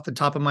word off the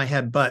top of my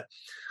head, but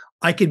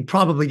I could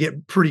probably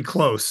get pretty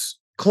close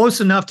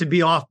enough to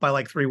be off by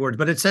like 3 words.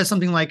 But it says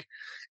something like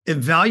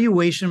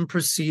evaluation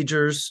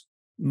procedures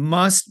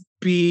must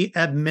be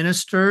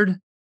administered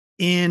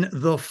in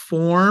the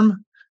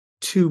form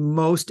to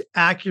most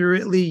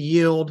accurately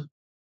yield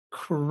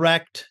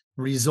correct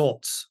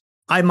results.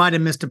 I might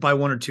have missed it by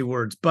 1 or 2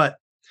 words, but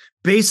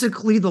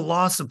basically the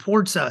law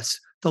supports us.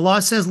 The law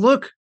says,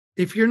 look,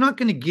 if you're not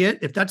going to get,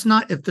 if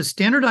the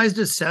standardized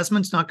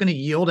assessment's not going to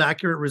yield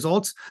accurate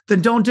results,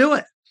 then don't do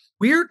it.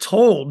 We're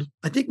told,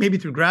 I think maybe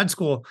through grad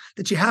school,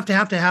 that you have to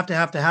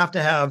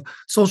have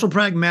social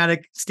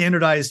pragmatic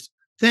standardized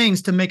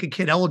things to make a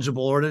kid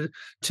eligible or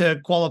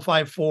to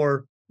qualify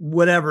for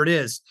whatever it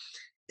is.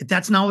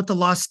 That's not what the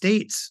law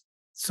states.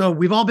 So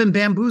we've all been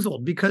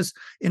bamboozled because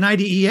in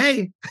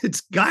IDEA,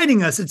 it's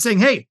guiding us. It's saying,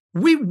 hey,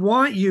 we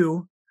want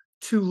you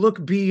to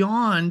look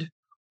beyond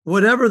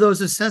whatever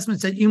those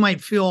assessments that you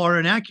might feel are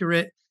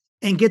inaccurate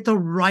and get the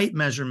right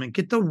measurement,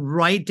 get the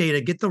right data,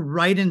 get the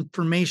right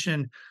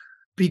information,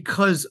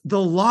 because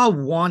the law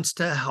wants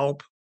to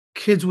help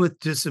kids with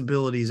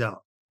disabilities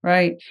out.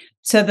 Right.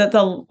 So that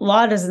the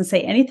law doesn't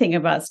say anything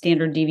about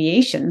standard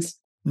deviations.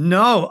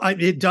 No,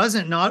 it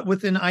doesn't, not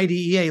within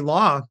IDEA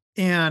law.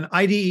 And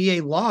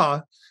IDEA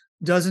law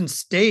doesn't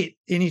state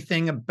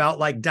anything about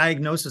like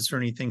diagnosis or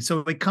anything. So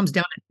it comes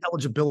down to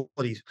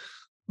eligibility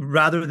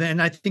rather than,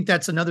 I think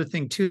that's another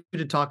thing too,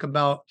 to talk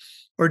about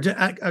or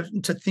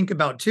to think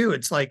about too.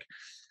 It's like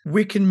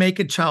we can make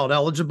a child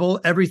eligible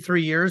every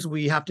 3 years.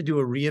 We have to do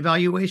a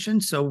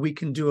reevaluation. So we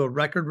can do a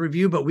record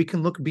review, but we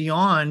can look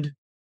beyond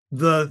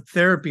the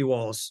therapy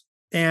walls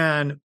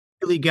and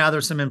really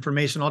gather some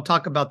information. I'll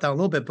talk about that a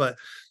little bit, but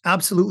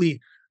absolutely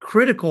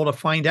critical to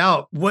find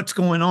out what's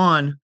going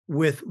on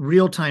with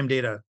real-time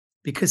data,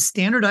 because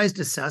standardized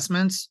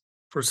assessments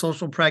for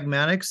social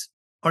pragmatics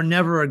are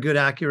never a good,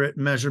 accurate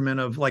measurement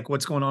of like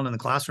what's going on in the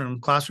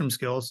classroom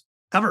skills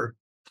ever.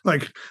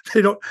 Like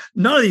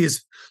none of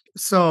these.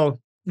 So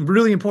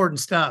really important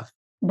stuff.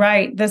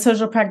 Right. The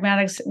social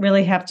pragmatics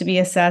really have to be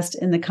assessed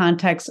in the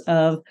context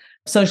of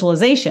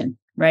socialization,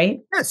 right?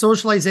 Yeah,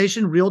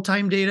 socialization,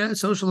 real-time data,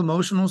 social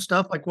emotional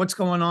stuff, like what's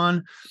going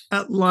on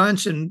at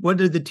lunch and what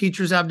do the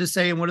teachers have to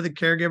say and what do the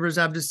caregivers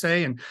have to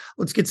say, and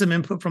let's get some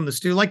input from the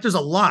student. Like there's a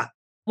lot.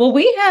 Well,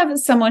 we have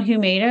someone who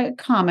made a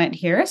comment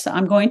here, so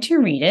I'm going to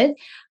read it.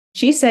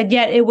 She said,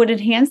 yet it would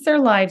enhance their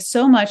lives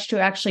so much to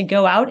actually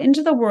go out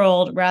into the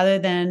world rather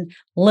than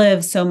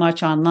live so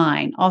much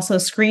online. Also,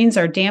 screens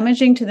are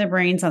damaging to the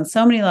brains on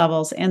so many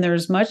levels, and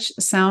there's much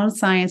sound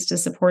science to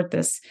support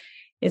this.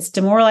 It's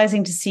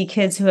demoralizing to see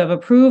kids who have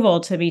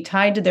approval to be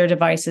tied to their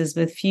devices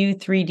with few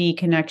 3D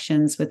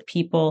connections with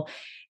people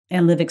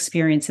and live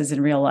experiences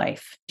in real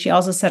life. She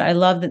also said, I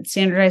love that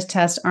standardized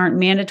tests aren't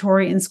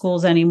mandatory in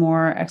schools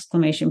anymore, !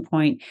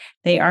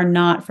 They are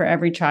not for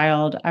every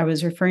child. I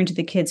was referring to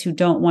the kids who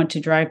don't want to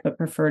drive but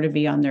prefer to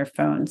be on their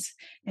phones.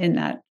 And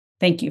that,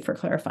 thank you for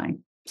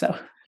clarifying. So,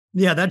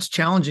 yeah, that's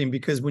challenging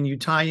because when you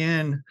tie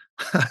in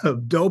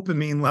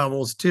dopamine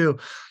levels too,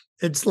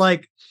 it's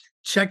like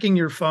checking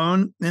your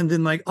phone and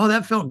then like, oh,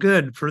 that felt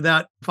good for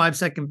that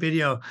 5-second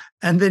video.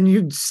 And then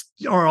you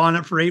are on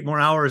it for 8 more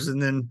hours. And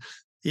then,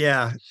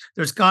 yeah,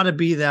 there's got to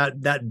be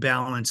that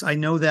balance. I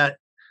know that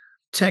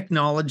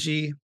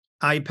technology,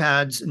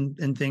 iPads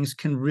and things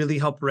can really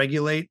help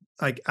regulate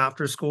like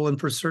after school and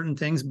for certain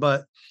things,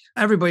 but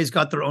everybody's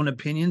got their own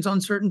opinions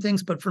on certain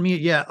things. But for me,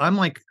 yeah, I'm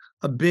like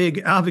a big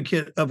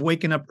advocate of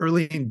waking up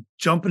early and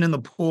jumping in the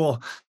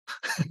pool.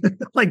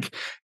 Like,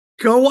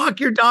 go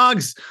walk your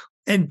dogs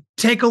and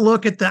take a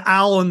look at the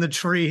owl in the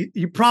tree.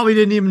 You probably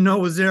didn't even know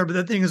it was there, but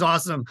that thing is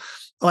awesome.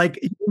 Like,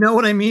 you know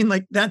what I mean?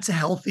 Like, that's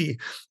healthy.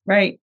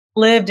 Right.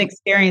 Lived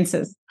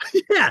experiences.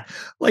 Yeah.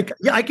 Like,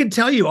 yeah, I can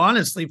tell you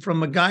honestly,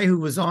 from a guy who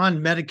was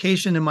on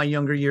medication in my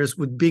younger years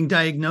with being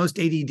diagnosed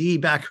ADD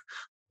back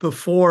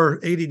before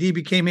ADD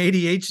became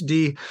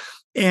ADHD,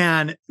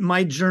 and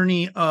my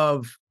journey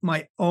of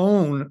my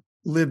own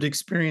lived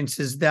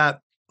experiences,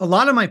 that a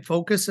lot of my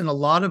focus and a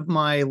lot of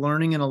my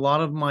learning and a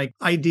lot of my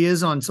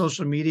ideas on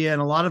social media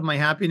and a lot of my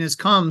happiness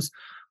comes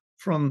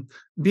from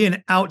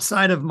being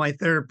outside of my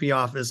therapy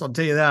office. I'll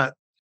tell you that.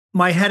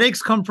 My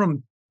headaches come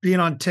from being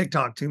on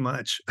TikTok too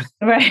much.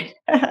 Right.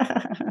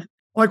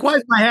 Like, why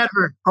is my head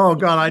hurt? Oh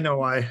God, I know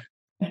why.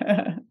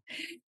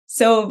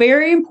 So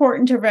very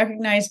important to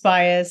recognize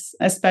bias,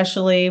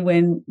 especially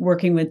when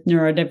working with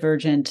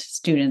neurodivergent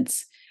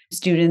students,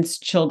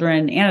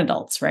 children, and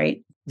adults,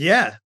 right?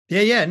 Yeah.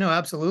 No,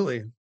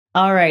 absolutely.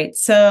 All right.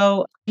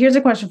 So here's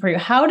a question for you.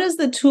 How does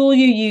the tool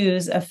you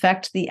use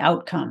affect the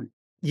outcome?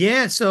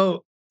 Yeah.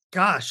 So,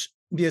 gosh,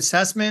 the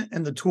assessment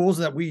and the tools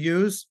that we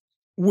use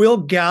will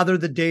gather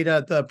the data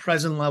at the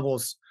present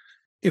levels.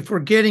 If we're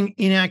getting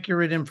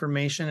inaccurate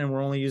information and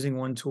we're only using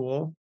one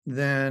tool,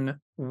 then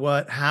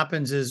what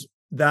happens is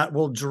that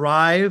will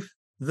drive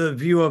the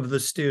view of the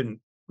student,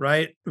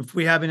 right? If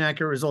we have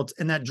inaccurate results,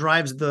 and that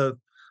drives the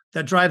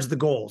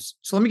goals.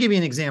 So let me give you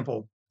an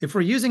example. If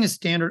we're using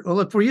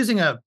if we're using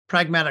a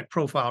pragmatic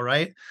profile,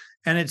 right?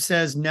 And it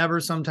says never,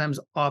 sometimes,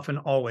 often,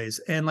 always.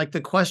 And like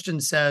the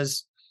question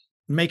says,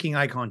 making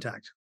eye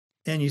contact,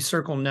 and you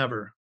circle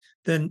never,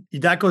 then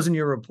that goes in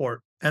your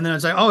report. And then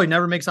it's like, oh, he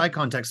never makes eye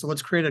contact. So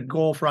let's create a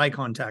goal for eye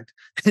contact.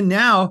 And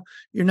now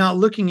you're not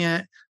looking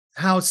at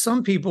how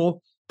some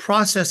people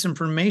process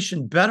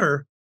information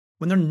better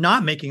when they're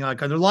not making eye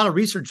contact. There's a lot of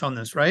research on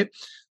this, right?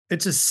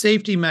 It's a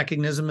safety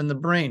mechanism in the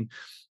brain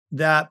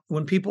that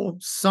when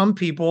some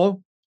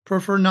people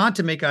prefer not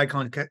to make eye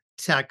contact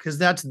because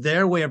that's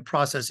their way of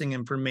processing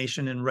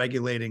information and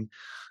regulating.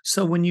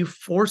 So when you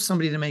force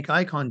somebody to make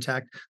eye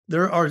contact,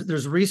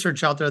 there's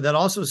research out there that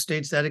also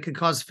states that it could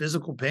cause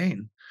physical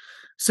pain.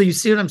 So you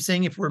see what I'm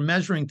saying? If we're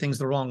measuring things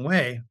the wrong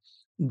way,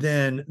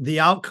 then the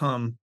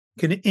outcome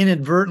can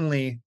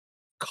inadvertently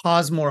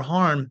cause more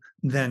harm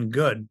than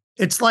good.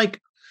 It's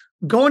like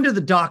going to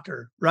the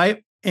doctor,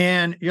 right?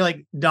 And you're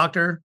like,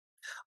 doctor,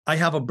 I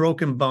have a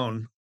broken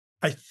bone.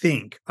 I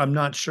think, I'm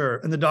not sure.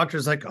 And the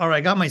doctor's like, all right,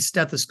 I got my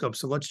stethoscope.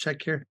 So let's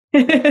check here.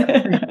 He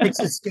takes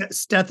his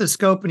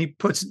stethoscope and he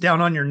puts it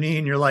down on your knee.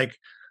 And you're like,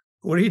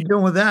 what are you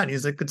doing with that? And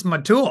he's like, it's my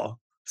tool.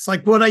 It's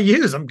like what I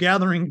use. I'm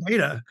gathering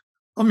data.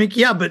 I'm like,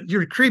 yeah, but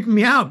you're creeping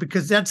me out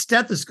because that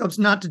stethoscope's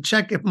not to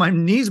check if my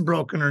knee's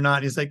broken or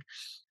not. He's like,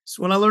 it's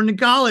what I learned in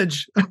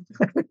college.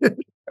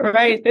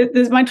 Right. This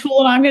is my tool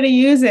and I'm going to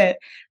use it.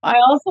 I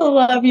also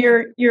love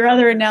your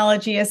other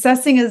analogy,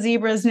 assessing a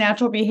zebra's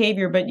natural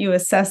behavior, but you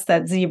assess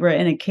that zebra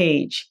in a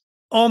cage.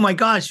 Oh my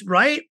gosh,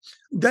 right?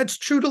 That's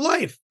true to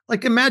life.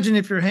 Like imagine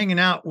if you're hanging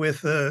out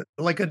with a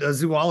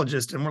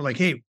zoologist and we're like,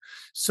 hey,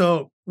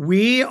 so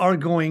we are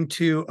going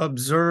to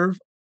observe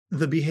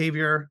the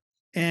behavior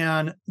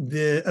and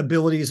the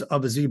abilities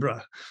of a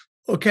zebra.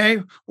 Okay,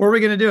 where are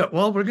we going to do it?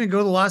 Well, we're going to go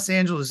to the Los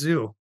Angeles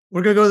Zoo.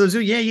 We're going to go to the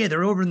zoo. Yeah,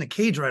 they're over in the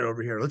cage right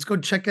over here. Let's go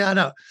check that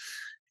out.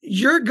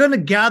 You're going to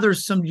gather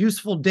some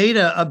useful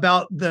data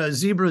about the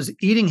zebra's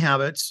eating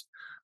habits,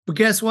 but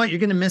guess what? You're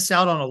going to miss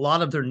out on a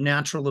lot of their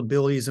natural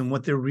abilities and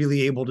what they're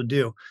really able to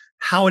do,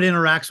 how it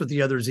interacts with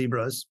the other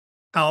zebras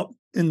out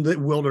in the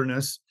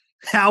wilderness,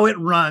 how it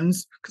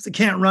runs, because it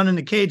can't run in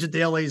the cage at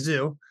the LA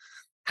Zoo,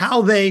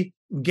 how they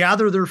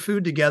gather their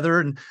food together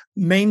and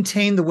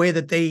maintain the way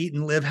that they eat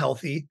and live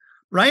healthy,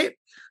 right?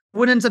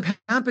 What ends up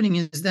happening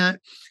is that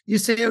you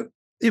say,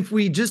 if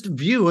we just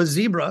view a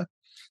zebra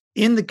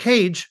in the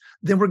cage,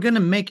 then we're going to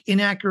make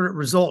inaccurate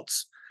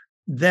results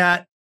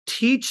that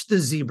teach the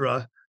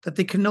zebra that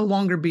they can no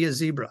longer be a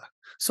zebra.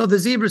 So the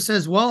zebra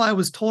says, well, I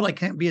was told I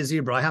can't be a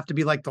zebra. I have to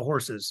be like the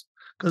horses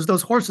because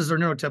those horses are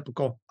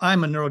neurotypical.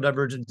 I'm a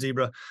neurodivergent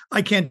zebra.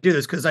 I can't do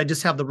this because I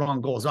just have the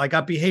wrong goals. I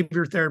got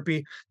behavior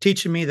therapy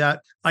teaching me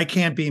that I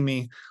can't be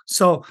me.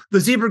 So the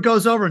zebra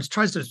goes over and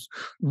tries to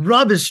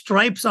rub his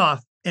stripes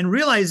off and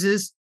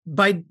realizes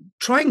by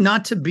trying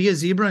not to be a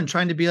zebra and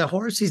trying to be a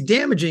horse, he's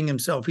damaging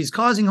himself. He's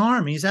causing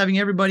harm. He's having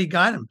everybody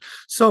guide him.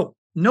 So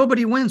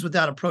nobody wins with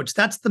that approach.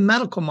 That's the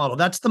medical model.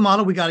 That's the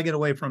model we got to get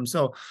away from.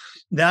 So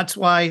that's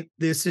why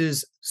this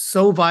is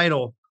so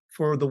vital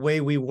for the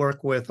way we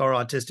work with our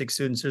autistic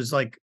students. It's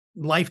like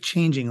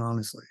life-changing,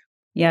 honestly.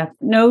 Yeah.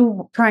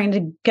 No trying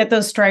to get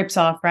those stripes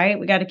off, right?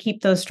 We got to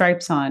keep those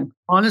stripes on.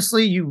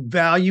 Honestly, you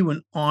value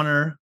and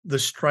honor the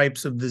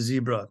stripes of the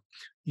zebra.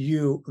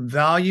 You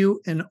value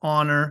and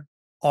honor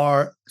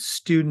our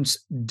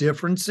students'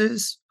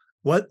 differences.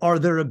 What are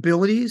their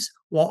abilities?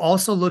 While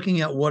also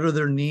looking at what are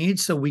their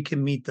needs so we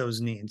can meet those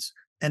needs.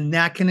 And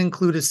that can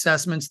include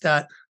assessments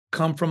that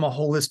come from a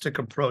holistic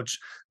approach.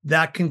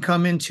 That can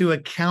come into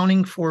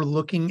accounting for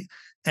looking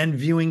and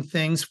viewing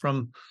things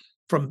from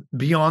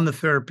beyond the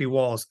therapy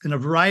walls in a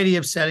variety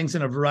of settings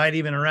and a variety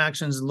of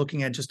interactions,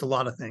 looking at just a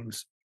lot of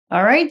things.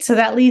 All right. So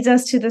that leads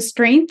us to the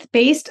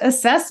strength-based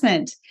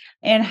assessment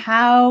and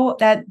how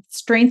that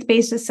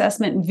strength-based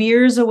assessment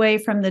veers away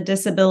from the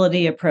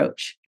disability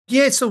approach.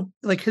 Yeah. So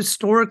like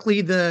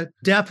historically, the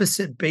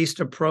deficit-based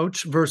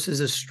approach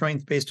versus a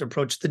strength-based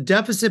approach. The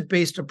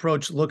deficit-based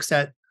approach looks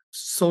at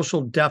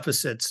social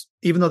deficits,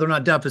 even though they're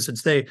not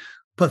deficits. They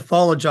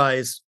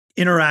pathologize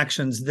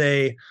interactions.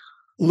 They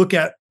look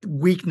at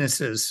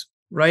weaknesses,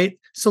 right?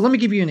 So let me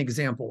give you an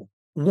example.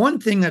 One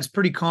thing that's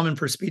pretty common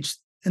for speech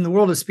in the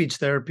world of speech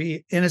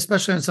therapy, and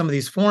especially on some of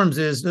these forums,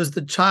 is does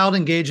the child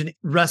engage in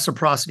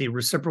reciprocity,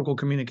 reciprocal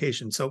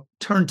communication? So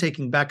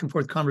turn-taking, back and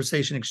forth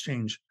conversation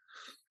exchange.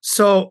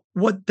 So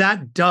what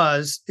that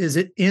does is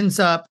it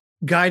ends up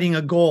guiding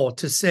a goal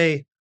to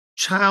say,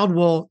 child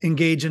will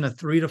engage in a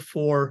 3 to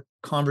 4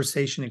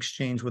 conversation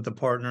exchange with the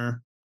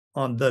partner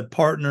on the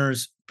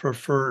partner's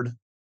preferred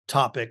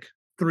topic,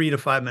 3 to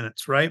 5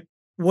 minutes, right?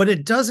 What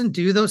it doesn't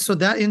do though, so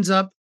that ends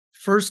up,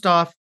 first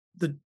off,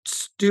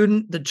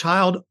 the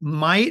child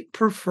might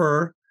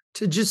prefer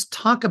to just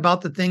talk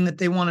about the thing that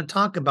they want to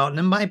talk about. And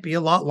it might be a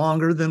lot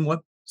longer than what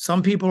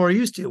some people are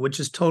used to,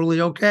 which is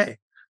totally okay.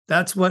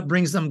 That's what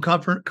brings them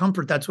comfort.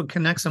 That's what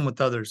connects them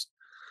with others.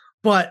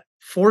 But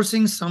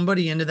forcing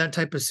somebody into that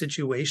type of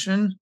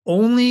situation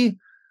only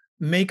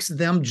makes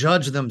them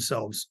judge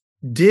themselves.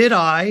 Did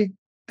I,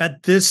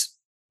 at this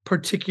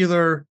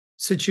particular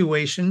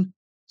situation,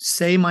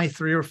 say my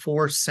 3 or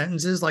 4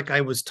 sentences like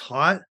I was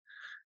taught?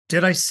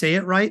 Did I say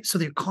it right? So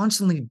they're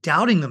constantly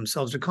doubting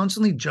themselves. They're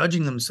constantly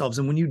judging themselves.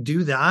 And when you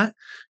do that,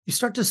 you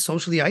start to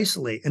socially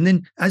isolate. And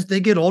then as they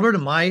get older, to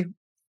my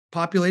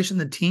population,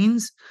 the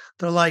teens,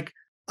 they're like,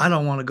 I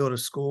don't want to go to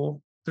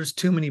school. There's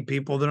too many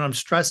people. Then I'm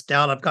stressed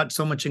out. I've got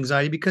so much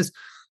anxiety because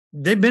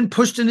they've been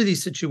pushed into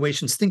these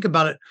situations. Think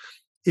about it.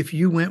 If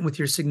you went with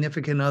your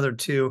significant other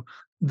to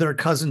their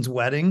cousin's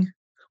wedding,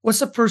 what's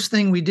the first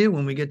thing we do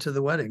when we get to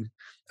the wedding?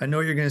 I know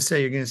you're going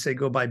to say,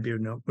 go buy beer.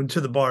 No,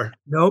 to the bar.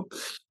 Nope.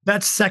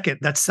 That's second.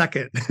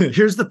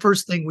 Here's the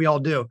first thing we all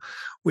do.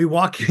 We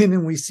walk in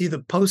and we see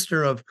the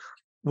poster of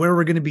where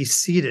we're going to be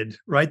seated,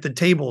 right? The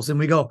tables. And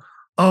we go,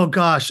 oh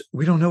gosh,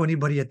 we don't know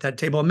anybody at that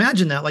table.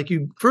 Imagine that. Like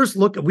you first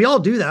look at, we all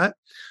do that.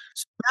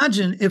 So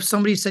imagine if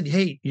somebody said,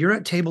 hey, you're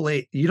at table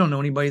 8. You don't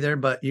know anybody there,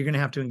 but you're going to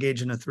have to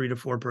engage in a 3 to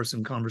 4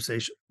 person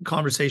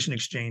conversation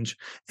exchange.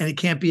 And it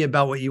can't be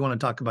about what you want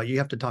to talk about. You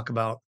have to talk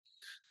about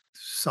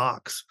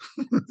socks,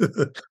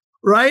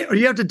 right? Or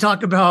you have to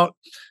talk about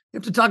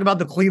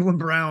the Cleveland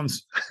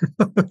Browns.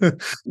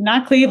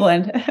 Not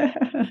Cleveland.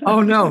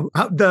 Oh no,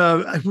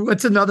 the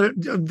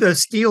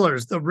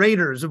Steelers, the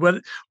Raiders,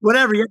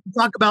 whatever. You have to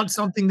talk about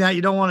something that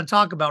you don't want to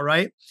talk about,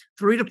 right?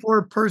 3 to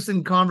 4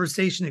 person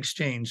conversation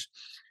exchange.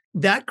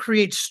 That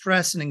creates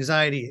stress and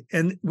anxiety.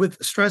 And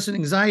with stress and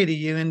anxiety,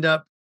 you end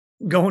up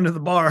going to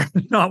the bar,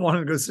 not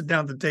wanting to go sit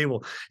down at the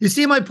table. You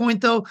see my point,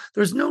 though?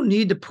 There's no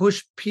need to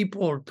push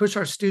people or push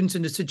our students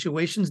into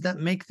situations that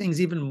make things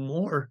even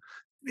more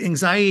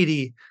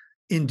anxiety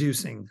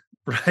inducing,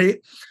 right?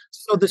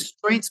 So the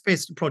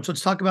strengths-based approach,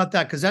 let's talk about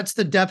that, because that's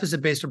the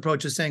deficit-based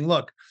approach, is saying,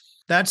 look,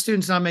 that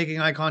student's not making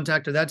eye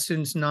contact, or that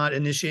student's not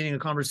initiating a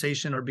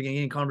conversation or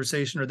beginning a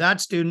conversation, or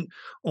that student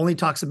only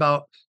talks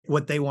about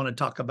what they want to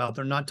talk about.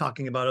 They're not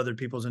talking about other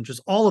people's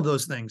interests, all of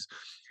those things.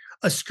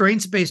 A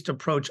strengths-based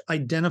approach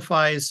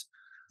identifies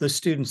the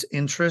student's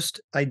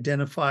interest,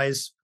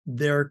 identifies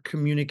their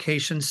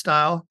communication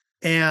style,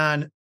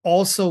 and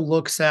also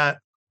looks at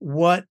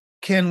what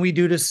can we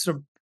do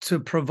to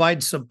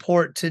provide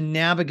support to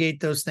navigate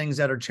those things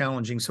that are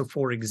challenging. So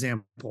for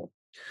example,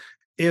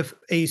 if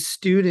a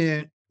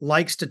student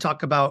likes to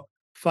talk about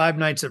Five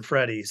Nights at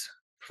Freddy's,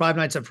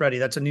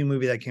 that's a new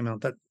movie that came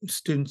out that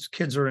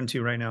kids are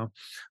into right now.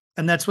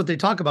 And that's what they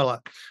talk about a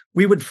lot.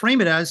 We would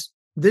frame it as,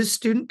 this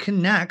student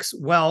connects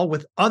well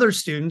with other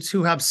students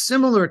who have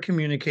similar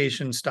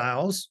communication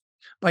styles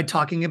by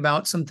talking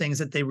about some things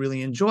that they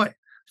really enjoy.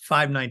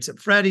 Five Nights at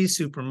Freddy's,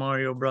 Super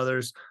Mario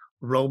Brothers,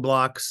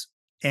 Roblox,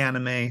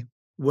 anime,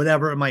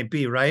 whatever it might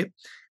be, right?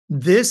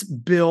 This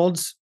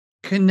builds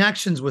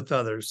connections with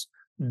others.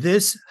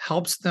 This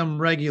helps them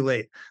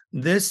regulate.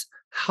 This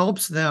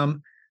helps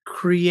them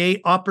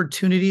create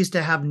opportunities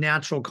to have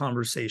natural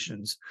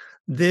conversations.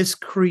 This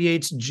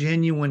creates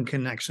genuine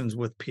connections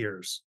with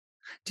peers.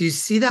 Do you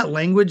see that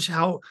language,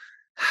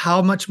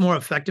 how much more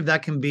effective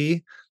that can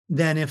be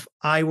than if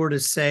I were to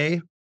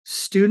say,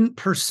 student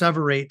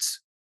perseverates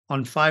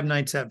on Five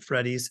Nights at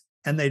Freddy's,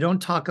 and they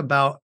don't talk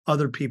about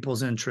other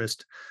people's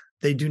interest.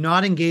 They do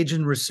not engage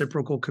in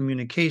reciprocal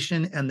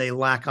communication, and they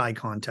lack eye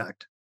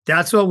contact.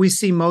 That's what we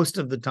see most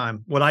of the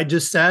time. What I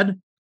just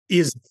said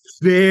is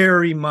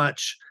very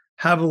much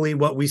heavily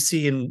what we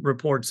see in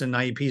reports and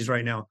IEPs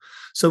right now.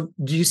 So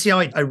do you see how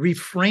I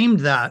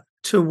reframed that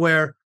to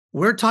where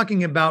we're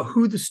talking about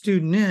who the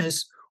student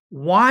is,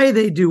 why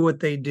they do what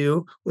they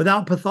do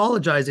without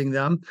pathologizing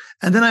them.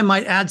 And then I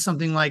might add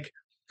something like,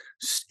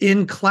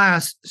 in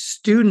class,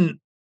 student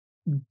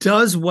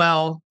does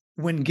well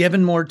when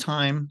given more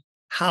time.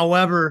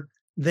 However,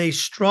 they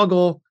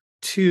struggle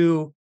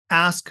to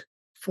ask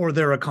for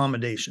their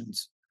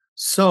accommodations.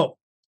 So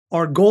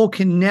our goal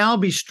can now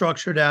be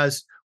structured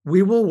as,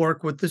 we will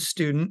work with the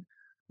student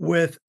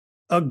with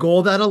a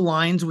goal that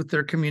aligns with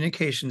their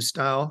communication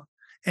style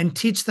and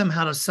teach them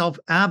how to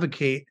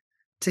self-advocate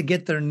to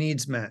get their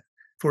needs met,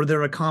 for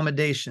their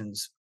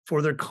accommodations,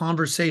 for their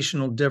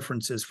conversational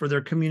differences, for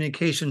their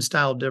communication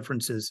style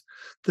differences.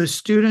 The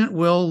student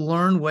will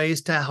learn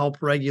ways to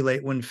help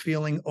regulate when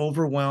feeling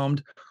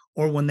overwhelmed,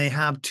 or when they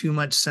have too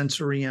much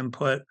sensory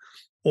input,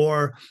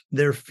 or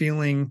they're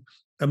feeling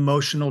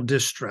emotional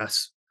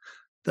distress.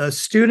 The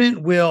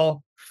student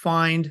will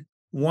find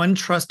one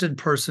trusted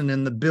person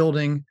in the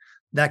building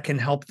that can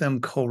help them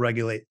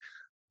co-regulate.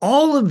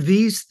 All of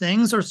these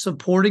things are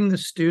supporting the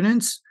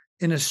students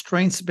in a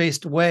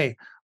strengths-based way.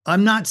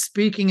 I'm not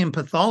speaking and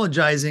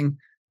pathologizing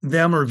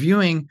them or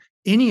viewing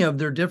any of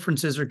their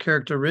differences or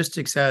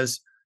characteristics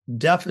as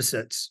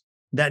deficits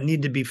that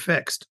need to be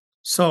fixed.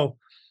 So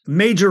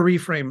major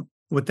reframe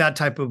with that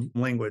type of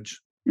language.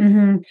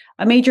 Mm-hmm.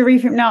 A major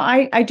reframe. Now,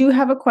 I do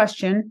have a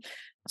question.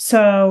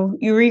 So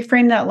you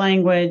reframe that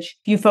language,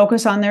 you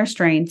focus on their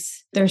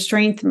strengths. Their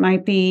strength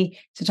might be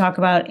to talk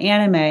about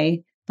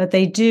anime, but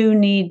they do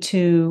need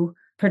to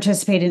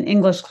participate in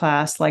English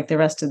class like the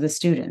rest of the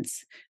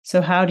students.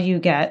 So how do you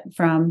get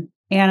from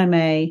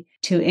anime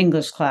to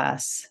English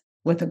class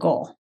with a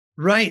goal?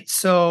 Right.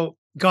 So,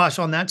 gosh,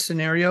 on that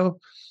scenario,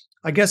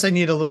 I guess I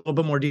need a little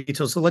bit more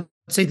detail. So let's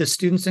say the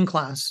students in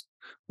class,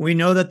 we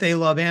know that they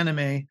love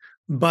anime,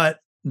 but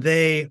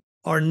they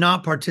are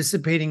not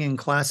participating in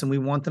class and we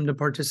want them to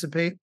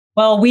participate.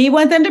 Well, we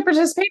want them to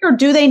participate, or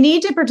do they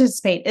need to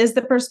participate? Is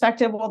the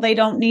perspective, well, they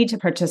don't need to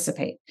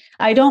participate.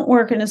 I don't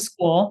work in a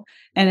school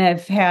and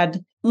have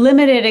had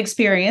limited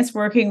experience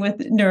working with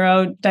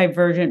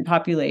neurodivergent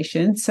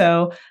populations.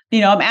 So,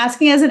 I'm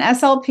asking as an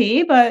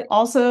SLP, but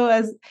also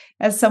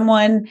as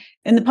someone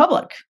in the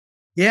public.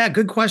 Yeah,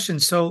 good question.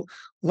 So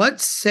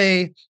let's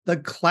say the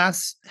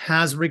class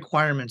has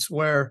requirements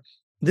where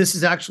this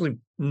is actually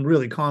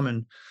really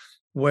common,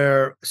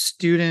 where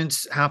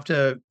students have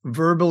to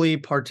verbally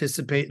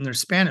participate in their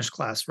Spanish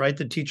class, right?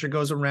 The teacher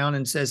goes around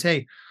and says,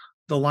 hey,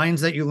 the lines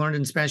that you learned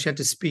in Spanish, you have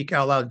to speak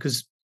out loud.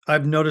 Because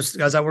I've noticed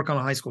as I work on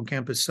a high school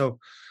campus. So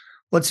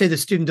let's say the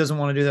student doesn't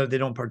want to do that, they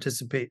don't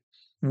participate.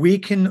 We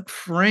can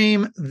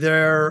frame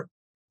their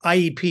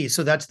IEP.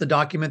 So that's the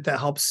document that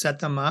helps set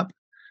them up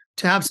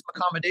to have some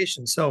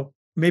accommodation. So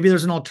maybe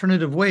there's an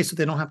alternative way so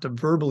they don't have to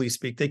verbally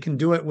speak. They can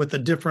do it with a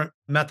different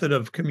method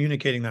of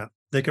communicating that.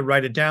 They could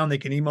write it down. They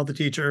can email the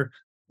teacher.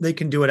 They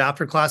can do it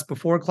after class,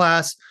 before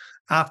class,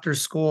 after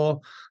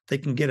school. They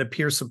can get a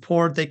peer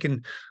support. They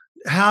can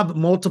have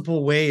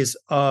multiple ways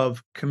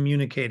of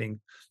communicating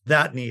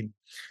that need.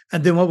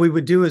 And then what we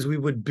would do is we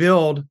would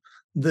build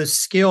the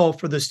skill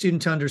for the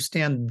student to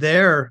understand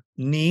their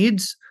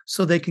needs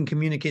so they can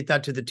communicate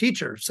that to the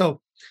teacher.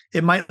 So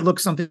it might look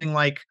something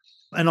like,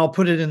 and I'll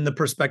put it in the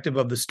perspective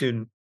of the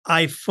student.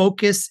 I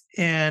focus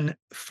and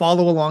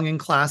follow along in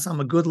class.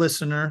 I'm a good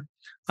listener.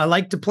 I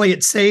like to play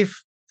it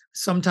safe.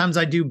 Sometimes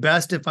I do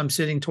best if I'm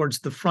sitting towards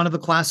the front of the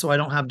class so I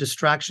don't have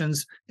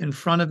distractions in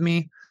front of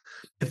me.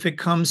 If it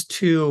comes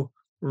to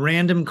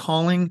random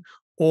calling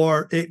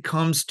or it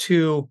comes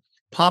to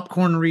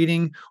popcorn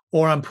reading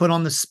or I'm put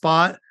on the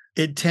spot,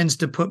 it tends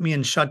to put me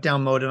in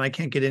shutdown mode and I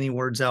can't get any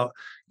words out.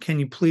 Can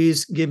you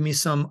please give me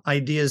some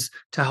ideas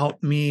to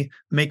help me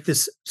make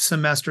this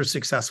semester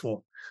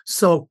successful?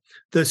 So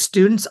the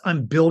students,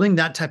 I'm building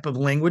that type of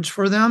language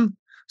for them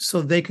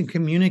so they can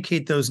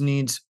communicate those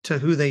needs to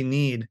who they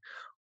need,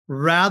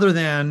 rather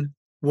than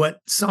what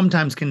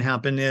sometimes can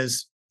happen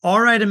is,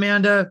 all right,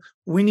 Amanda,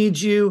 we need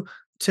you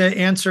to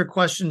answer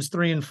questions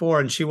 3 and 4.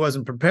 And she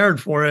wasn't prepared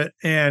for it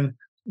and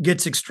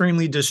gets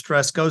extremely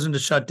distressed, goes into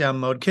shutdown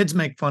mode. Kids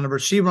make fun of her.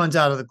 She runs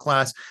out of the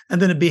class. And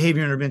then a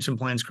behavior intervention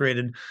plan is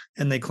created.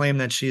 And they claim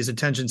that she's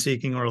attention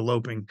seeking or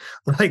eloping.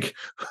 Like,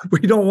 we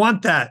don't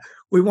want that.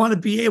 We want to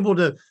be able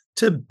to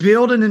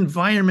build an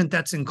environment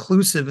that's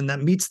inclusive and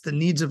that meets the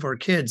needs of our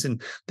kids.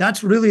 And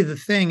that's really the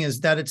thing,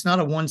 is that it's not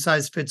a one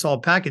size fits all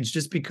package.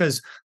 Just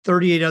because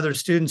 38 other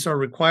students are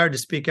required to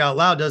speak out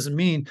loud doesn't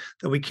mean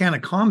that we can't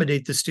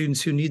accommodate the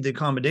students who need the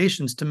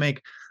accommodations to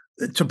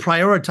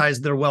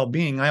prioritize their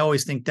well-being. I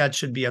always think that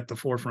should be at the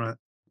forefront.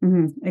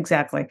 Mm-hmm,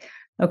 exactly.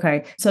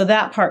 Okay. So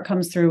that part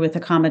comes through with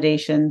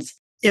accommodations.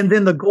 And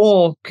then the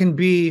goal can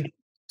be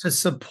to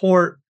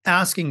support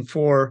asking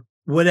for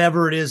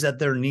whatever it is that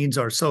their needs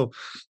are. So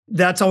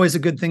that's always a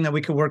good thing that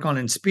we could work on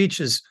in speech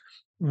is,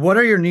 what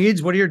are your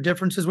needs? What are your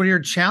differences? What are your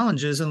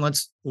challenges? And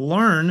let's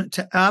learn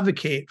to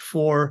advocate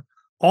for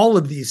all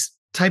of these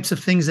types of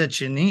things that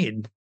you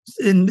need.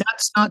 And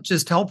that's not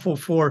just helpful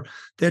for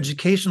the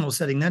educational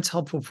setting. That's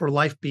helpful for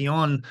life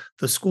beyond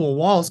the school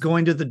walls,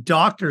 going to the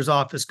doctor's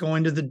office,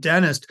 going to the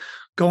dentist,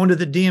 going to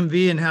the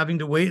DMV and having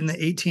to wait in the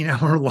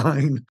 18-hour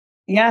line.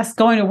 Yes,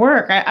 going to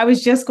work. I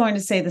was just going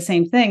to say the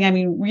same thing. I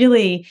mean,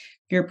 really,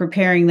 you're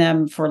preparing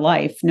them for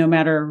life, no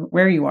matter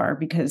where you are,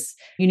 because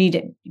you need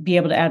to be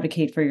able to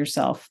advocate for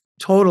yourself.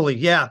 Totally.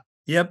 Yeah.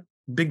 Yep.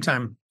 Big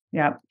time.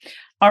 Yeah.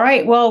 All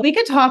right. Well, we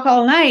could talk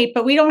all night,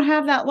 but we don't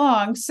have that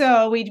long.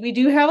 So we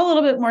do have a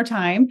little bit more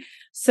time.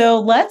 So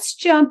let's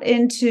jump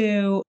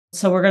into,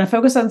 so we're going to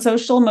focus on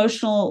social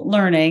emotional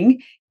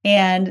learning,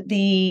 and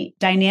the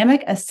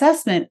dynamic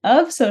assessment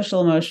of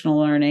social emotional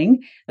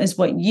learning is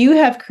what you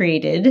have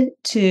created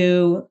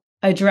to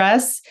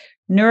address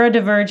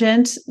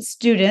neurodivergent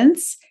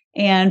students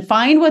and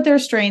find what their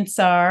strengths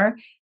are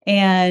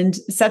and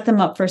set them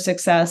up for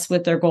success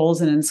with their goals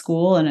and in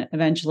school and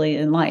eventually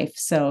in life.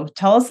 So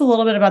tell us a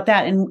little bit about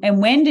that. And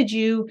when did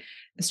you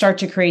start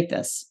to create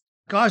this?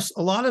 Gosh,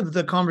 a lot of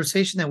the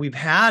conversation that we've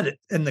had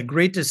and the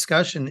great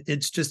discussion,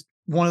 it's just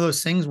one of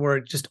those things where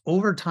it just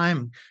over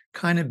time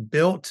kind of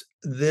built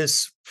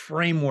this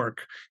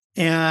framework.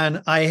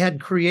 And I had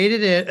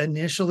created it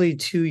initially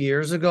 2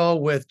 years ago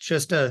with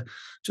just a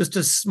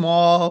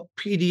small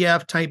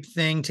PDF type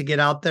thing to get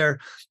out there.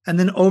 And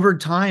then over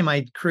time,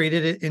 I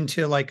created it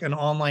into like an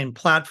online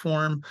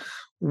platform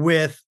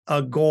with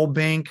a goal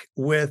bank,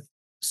 with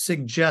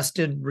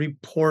suggested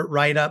report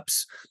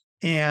write-ups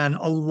and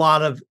a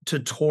lot of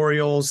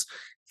tutorials.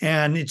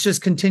 And it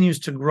just continues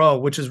to grow,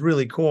 which is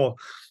really cool.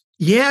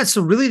 Yeah,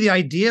 so really the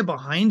idea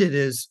behind it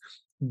is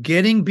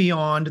getting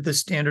beyond the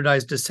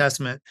standardized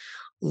assessment.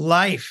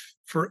 Life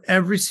for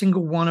every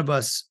single one of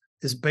us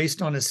is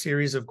based on a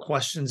series of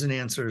questions and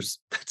answers.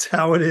 That's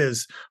how it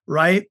is,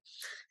 right?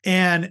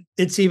 And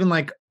it's even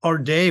like our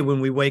day when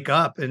we wake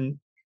up and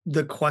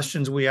the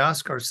questions we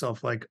ask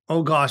ourselves, like,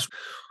 oh gosh,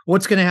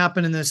 what's going to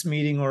happen in this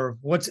meeting? Or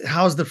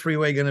how's the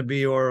freeway going to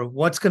be? Or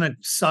what's going to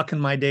suck in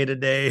my day to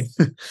day?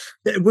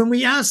 When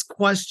we ask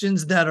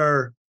questions that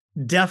are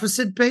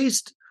deficit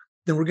based,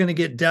 then we're going to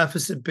get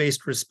deficit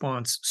based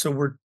response. So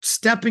we're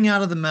stepping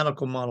out of the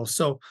medical model.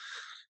 So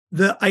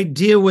the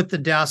idea with the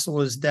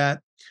DASL is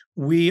that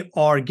we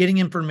are getting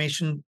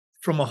information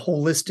from a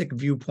holistic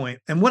viewpoint.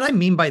 And what I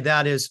mean by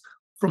that is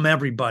from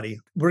everybody.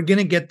 We're going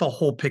to get the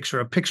whole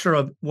picture, a picture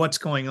of what's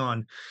going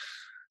on.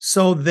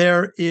 So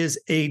there is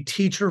a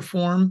teacher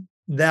form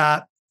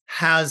that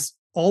has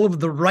all of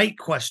the right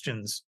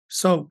questions.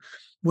 So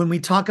when we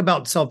talk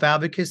about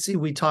self-advocacy,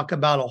 we talk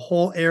about a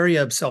whole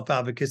area of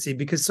self-advocacy,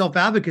 because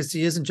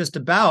self-advocacy isn't just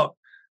about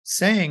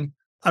saying,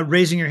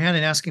 raising your hand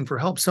and asking for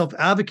help.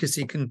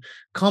 Self-advocacy can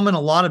come in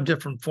a lot of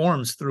different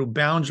forms, through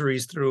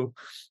boundaries, through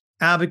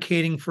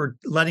advocating for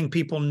letting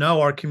people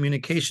know our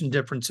communication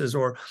differences,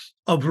 or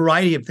a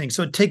variety of things.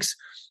 So it takes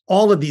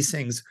all of these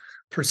things: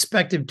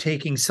 perspective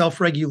taking,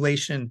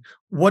 self-regulation,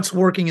 what's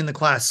working in the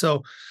class.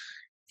 So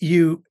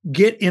you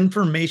get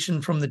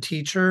information from the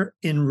teacher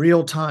in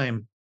real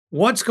time.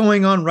 What's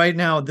going on right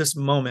now at this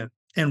moment?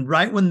 And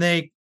right when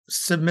they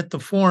submit the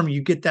form,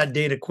 you get that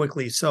data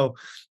quickly. So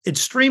it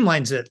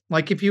streamlines it.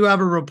 Like if you have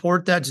a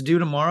report that's due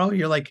tomorrow,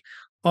 you're like,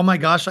 oh my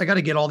gosh, I got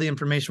to get all the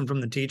information from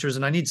the teachers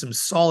and I need some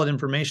solid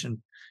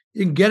information.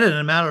 You can get it in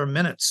a matter of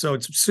minutes. So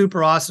it's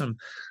super awesome.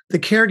 The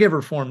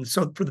caregiver form.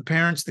 So for the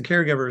parents, the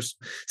caregivers,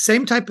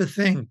 same type of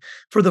thing.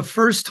 For the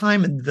first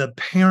time in the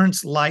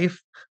parent's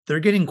life, they're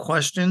getting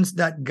questions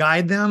that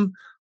guide them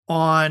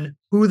on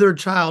who their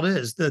child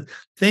is, the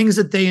things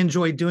that they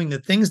enjoy doing, the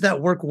things that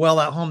work well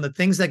at home, the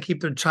things that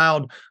keep their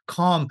child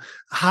calm.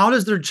 How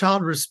does their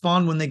child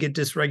respond when they get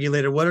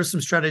dysregulated? What are some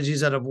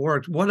strategies that have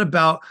worked? What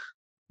about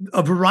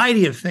a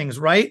variety of things,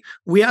 right?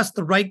 We ask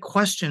the right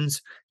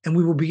questions and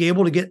we will be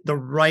able to get the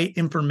right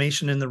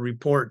information in the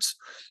reports.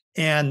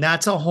 And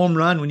that's a home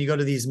run when you go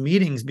to these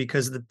meetings,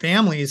 because the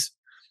families,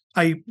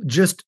 a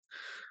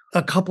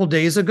couple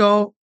days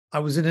ago, I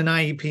was in an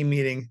IEP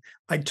meeting.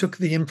 I took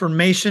the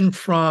information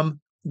from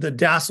the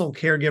DASL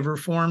caregiver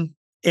form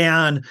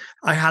and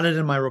I had it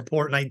in my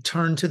report, and I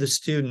turned to the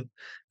student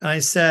and I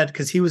said,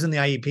 because he was in the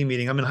IEP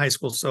meeting, I'm in high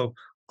school, so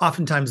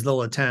oftentimes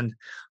they'll attend.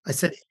 I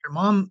said, your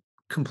mom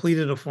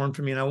completed a form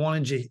for me and I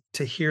wanted you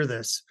to hear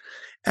this.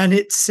 And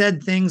it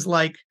said things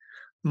like,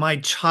 my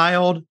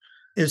child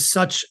is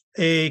such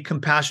a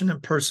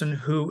compassionate person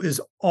who is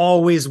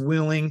always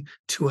willing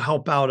to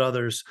help out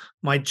others.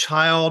 My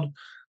child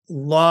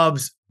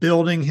loves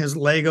building his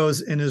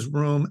Legos in his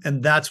room,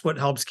 and that's what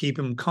helps keep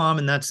him calm,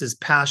 and that's his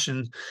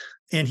passion.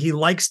 And he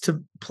likes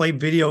to play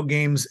video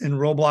games and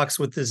Roblox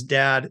with his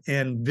dad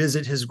and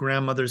visit his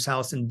grandmother's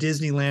house. And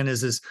Disneyland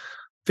is his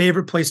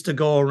favorite place to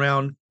go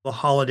around the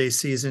holiday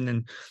season.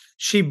 And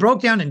she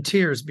broke down in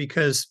tears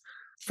because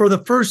for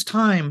the first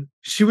time,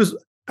 she was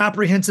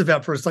apprehensive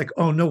at first, like,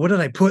 oh no, what did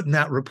I put in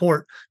that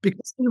report?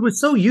 Because he was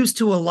so used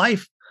to a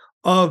life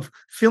of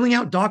filling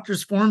out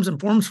doctor's forms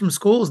and forms from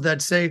schools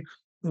that say,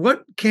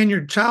 what can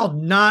your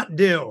child not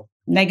do?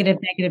 Negative,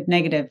 negative,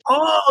 negative.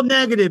 Oh,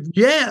 negative.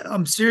 Yeah,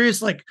 I'm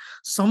serious. Like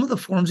some of the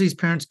forms these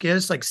parents get,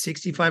 it's like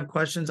 65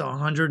 questions,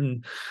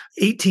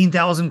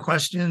 118,000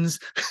 questions.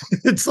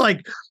 It's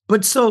like,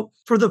 but so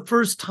for the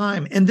first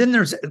time, and then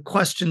there's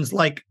questions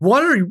like,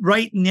 what are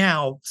right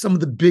now some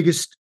of the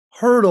biggest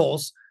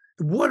hurdles?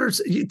 What are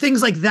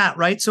things like that,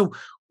 right? So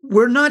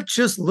we're not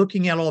just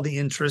looking at all the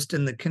interest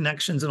and the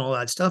connections and all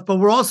that stuff, but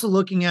we're also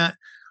looking at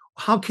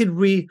how could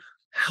we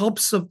help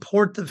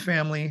support the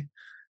family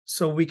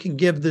so we can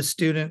give the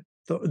student,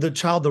 the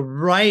child, the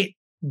right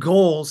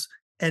goals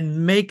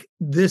and make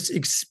this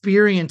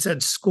experience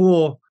at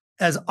school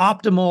as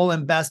optimal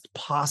and best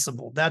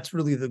possible. That's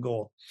really the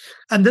goal.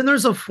 And then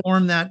there's a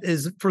form that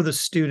is for the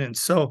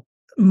students. So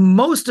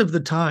most of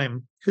the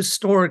time,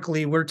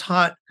 historically, we're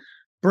taught,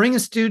 bring a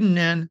student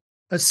in,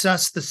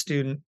 assess the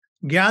student,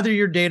 gather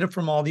your data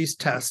from all these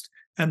tests,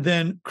 and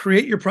then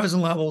create your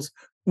present levels,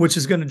 which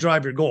is going to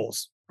drive your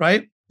goals,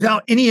 right?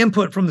 Without any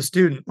input from the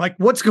student, like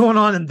what's going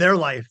on in their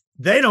life,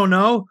 they don't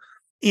know.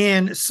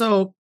 And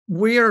so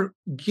we're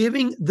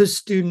giving the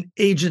student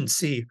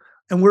agency,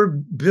 and we're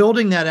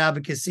building that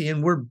advocacy,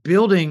 and we're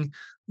building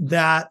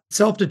that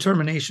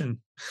self-determination.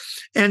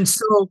 And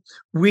so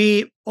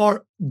we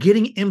are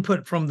getting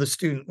input from the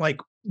student, like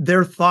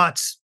their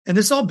thoughts. And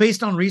this is all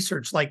based on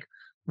research, like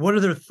what are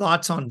their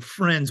thoughts on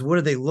friends? What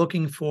are they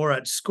looking for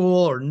at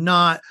school or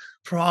not?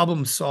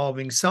 Problem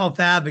solving,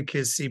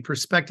 self-advocacy,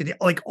 perspective,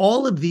 like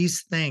all of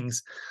these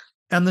things.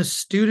 And the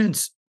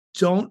students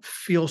don't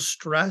feel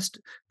stressed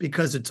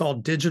because it's all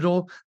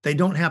digital. They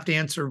don't have to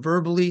answer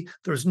verbally.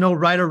 There's no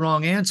right or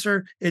wrong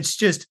answer. It's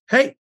just,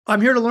 hey,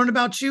 I'm here to learn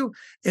about you.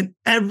 And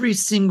every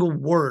single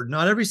word,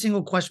 not every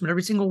single question, but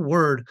every single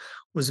word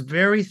was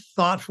very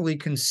thoughtfully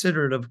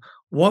considered of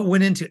what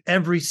went into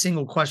every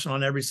single question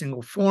on every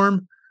single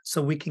form, so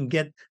we can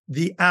get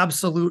the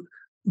absolute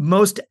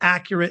most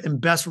accurate and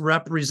best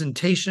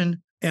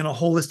representation and a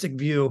holistic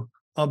view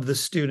of the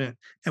student.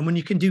 And when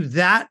you can do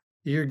that,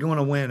 you're going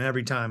to win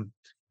every time,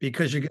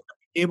 because you're going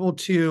to be able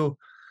to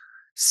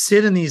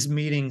sit in these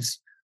meetings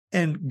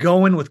and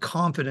go in with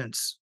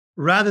confidence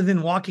rather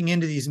than walking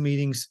into these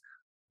meetings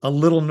a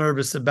little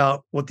nervous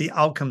about what the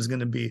outcome is going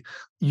to be.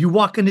 You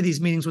walk into these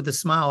meetings with a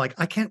smile, like,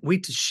 I can't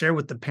wait to share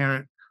with the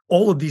parent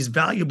all of these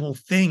valuable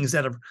things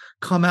that have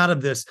come out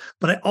of this,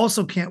 but I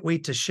also can't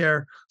wait to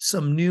share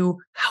some new,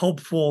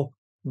 helpful,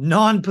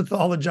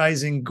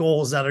 non-pathologizing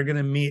goals that are going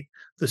to meet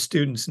the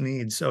student's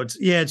needs. So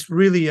it's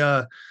really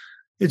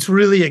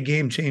a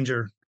game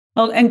changer.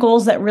 Well, and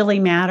goals that really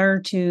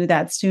matter to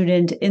that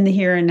student in the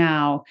here and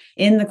now,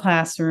 in the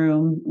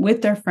classroom,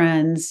 with their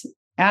friends,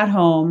 at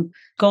home,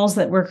 goals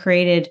that were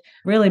created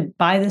really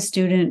by the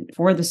student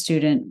for the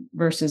student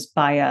versus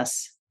by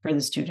us for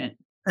the student.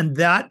 And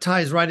that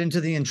ties right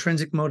into the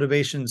intrinsic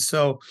motivation.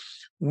 So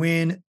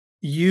when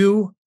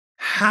you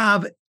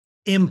have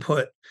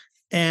input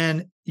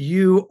and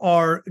you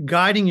are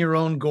guiding your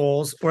own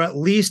goals, or at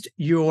least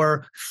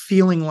you're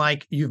feeling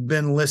like you've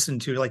been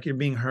listened to, like you're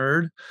being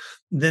heard,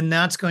 then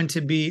that's going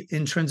to be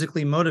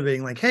intrinsically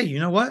motivating. Like, hey, you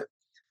know what?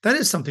 That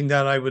is something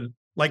that I would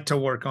like to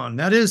work on.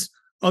 That is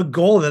a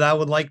goal that I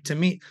would like to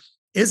meet.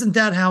 Isn't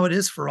that how it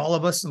is for all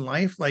of us in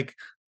life? Like,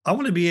 I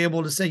want to be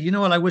able to say, you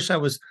know what? I wish I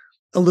was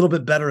a little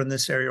bit better in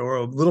this area, or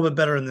a little bit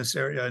better in this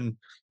area, and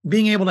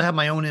being able to have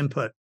my own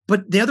input.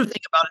 But the other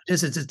thing about it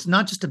is it's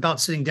not just about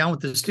sitting down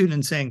with the student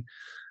and saying,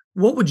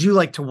 what would you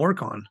like to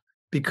work on?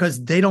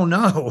 Because they don't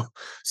know.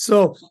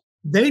 So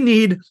they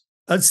need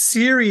a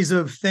series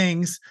of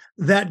things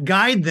that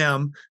guide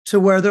them to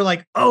where they're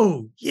like,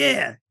 oh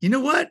yeah, you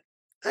know what?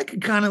 I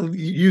could kind of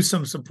use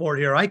some support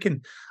here. I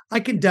can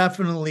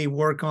definitely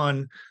work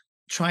on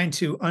trying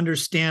to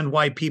understand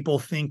why people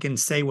think and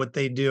say what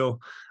they do.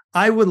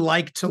 I would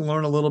like to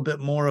learn a little bit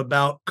more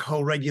about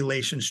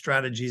co-regulation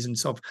strategies and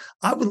so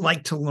I would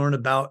like to learn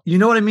about, you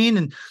know what I mean?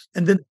 And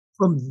then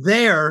from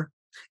there,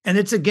 and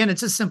it's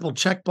a simple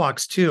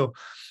checkbox too.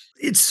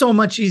 It's so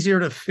much easier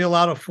to fill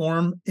out a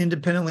form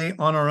independently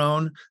on our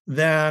own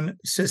than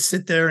to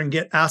sit there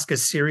and ask a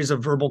series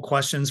of verbal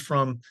questions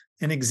from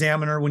an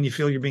examiner when you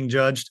feel you're being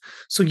judged.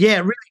 So yeah,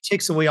 it really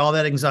takes away all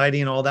that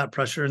anxiety and all that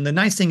pressure. And the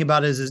nice thing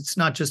about it is it's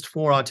not just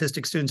for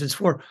autistic students, it's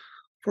for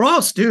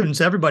all students.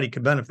 Everybody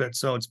could benefit.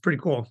 So it's pretty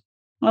cool.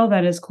 Oh,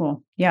 that is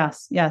cool.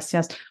 Yes.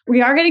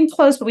 We are getting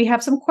close, but we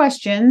have some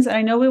questions.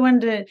 I know we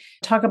wanted to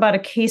talk about a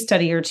case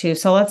study or two.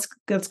 So let's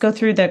go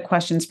through the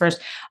questions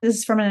first. This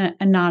is from an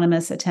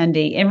anonymous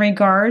attendee. In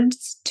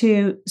regards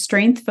to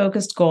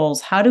strength-focused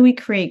goals, how do we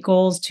create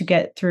goals to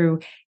get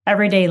through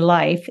everyday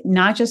life,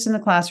 not just in the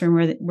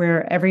classroom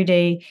where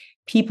everyday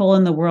people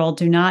in the world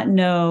do not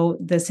know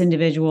this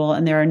individual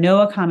and there are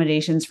no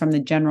accommodations from the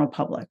general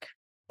public?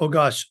 Oh,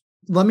 gosh.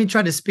 Let me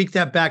try to speak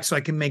that back so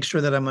I can make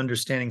sure that I'm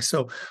understanding.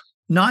 So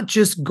not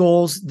just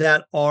goals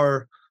that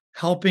are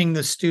helping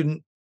the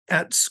student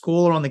at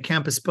school or on the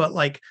campus, but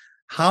like,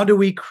 how do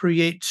we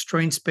create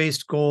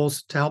strengths-based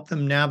goals to help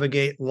them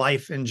navigate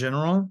life in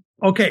general?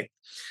 Okay.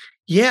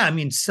 Yeah, I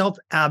mean,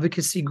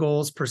 self-advocacy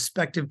goals,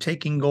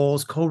 perspective-taking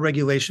goals,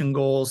 co-regulation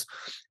goals.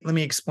 Let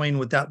me explain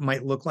what that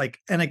might look like.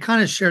 And I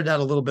kind of shared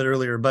that a little bit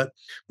earlier, but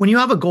when you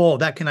have a goal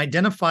that can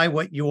identify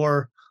what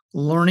your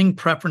learning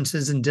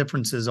preferences and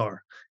differences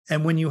are,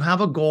 and when you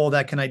have a goal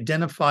that can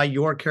identify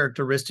your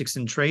characteristics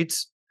and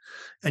traits,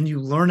 and you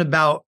learn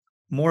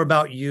more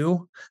about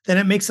you, then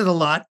it makes it a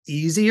lot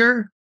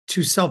easier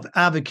to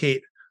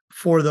self-advocate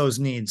for those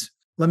needs.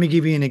 Let me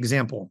give you an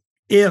example.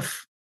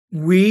 If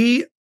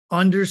we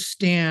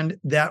understand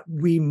that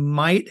we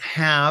might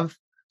have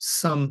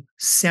some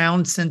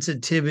sound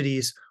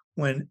sensitivities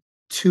when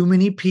too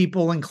many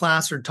people in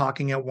class are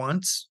talking at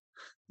once,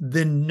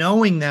 then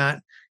knowing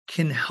that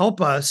can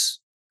help us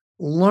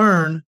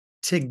learn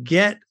to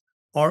get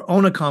our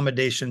own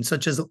accommodation,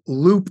 such as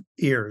loop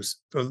ears,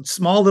 the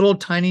small little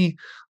tiny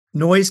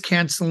noise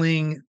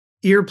canceling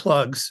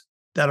earplugs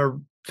that are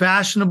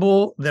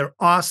fashionable. They're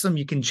awesome.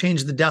 You can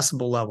change the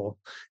decibel level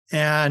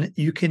and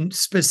you can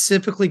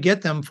specifically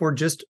get them for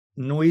just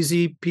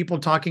noisy people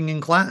talking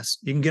in class.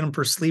 You can get them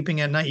for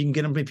sleeping at night. You can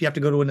get them if you have to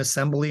go to an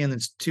assembly and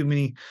it's too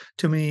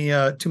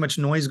much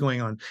noise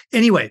going on.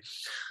 Anyway,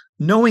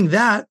 knowing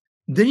that,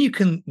 then you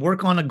can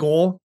work on a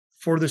goal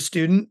for the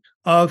student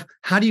of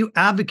how do you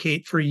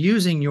advocate for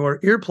using your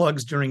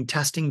earplugs during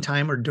testing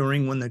time or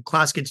during when the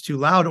class gets too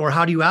loud, or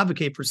how do you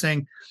advocate for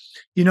saying,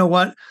 you know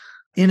what,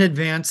 in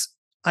advance,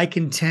 I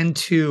can tend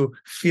to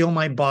feel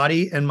my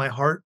body and my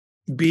heart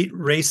beat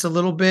race a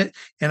little bit,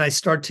 and I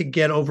start to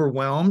get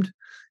overwhelmed.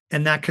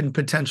 And that can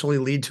potentially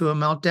lead to a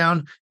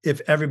meltdown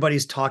if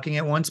everybody's talking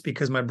at once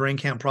because my brain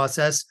can't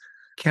process.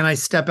 Can I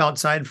step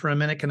outside for a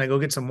minute? Can I go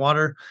get some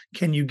water?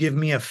 Can you give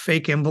me a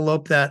fake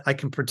envelope that I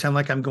can pretend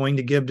like I'm going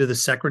to give to the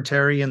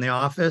secretary in the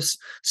office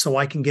so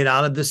I can get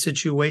out of this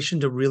situation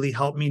to really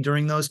help me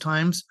during those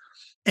times?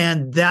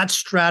 And that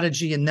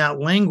strategy and that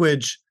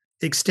language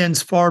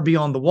extends far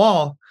beyond the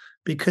wall,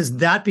 because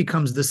that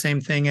becomes the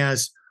same thing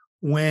as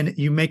when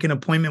you make an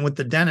appointment with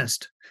the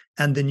dentist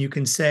And then you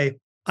can say,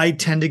 I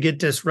tend to get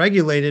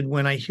dysregulated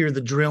when I hear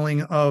the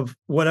drilling of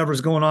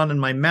whatever's going on in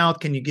my mouth.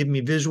 Can you give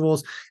me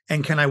visuals?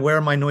 And can I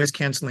wear my noise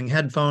canceling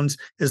headphones?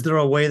 Is there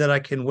a way that I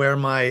can wear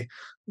my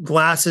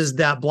glasses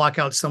that block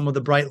out some of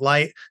the bright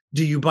light?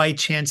 Do you by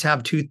chance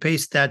have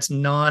toothpaste that's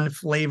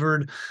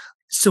non-flavored?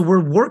 So we're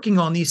working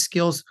on these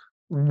skills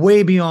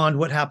way beyond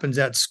what happens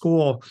at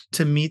school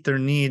to meet their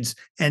needs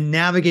and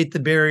navigate the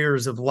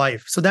barriers of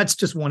life. So that's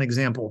just one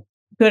example.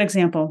 Good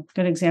example.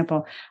 Good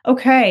example.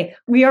 Okay.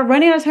 We are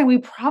running out of time. We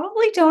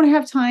probably don't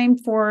have time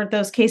for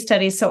those case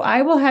studies. So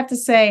I will have to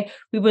say,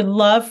 we would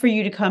love for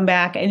you to come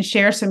back and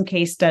share some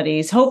case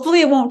studies.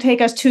 Hopefully it won't take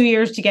us 2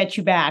 years to get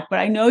you back, but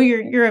I know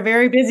you're a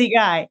very busy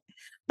guy.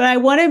 But I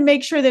want to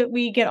make sure that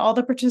we get all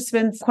the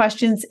participants'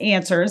 questions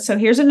answered. So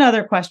here's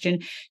another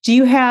question. Do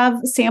you have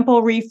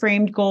sample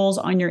reframed goals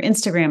on your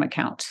Instagram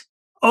account?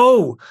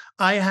 Oh,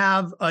 I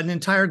have an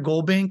entire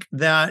goal bank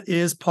that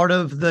is part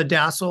of the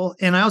DASL.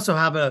 And I also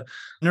have a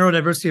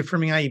Neurodiversity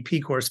Affirming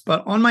IEP course.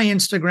 But on my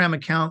Instagram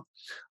account,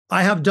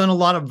 I have done a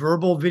lot of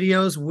verbal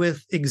videos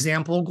with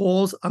example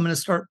goals. I'm going to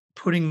start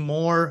putting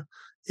more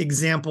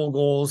example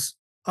goals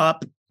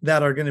up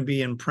that are going to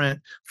be in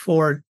print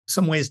for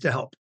some ways to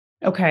help.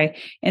 Okay.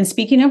 And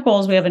speaking of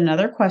goals, we have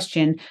another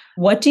question.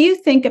 What do you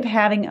think of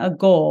having a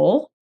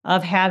goal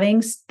of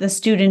having the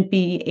student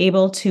be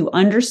able to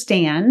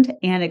understand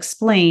and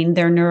explain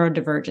their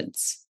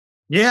neurodivergence?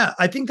 Yeah,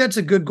 I think that's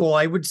a good goal.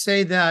 I would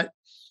say that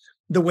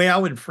the way I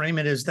would frame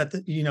it is that,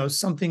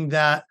 something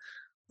that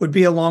would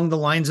be along the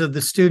lines of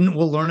the student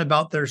will learn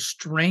about their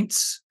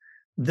strengths,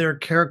 their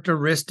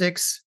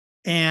characteristics,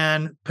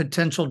 and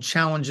potential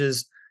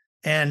challenges,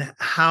 and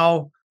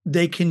how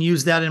they can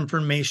use that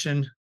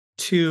information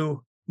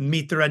to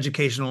meet their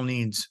educational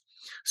needs.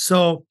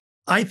 So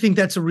I think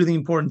that's a really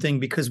important thing,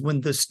 because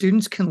when the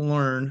students can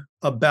learn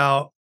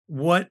about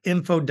what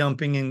info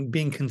dumping and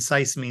being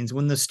concise means,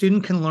 when the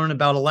student can learn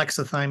about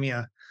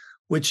alexithymia,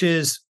 which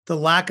is the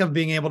lack of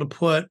being able to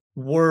put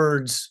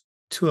words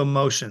to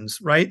emotions,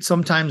 right?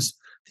 Sometimes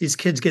these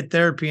kids get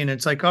therapy and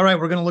it's like, all right,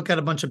 we're going to look at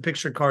a bunch of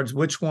picture cards.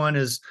 Which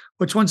one's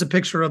a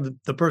picture of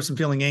the person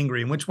feeling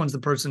angry and which one's the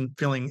person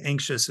feeling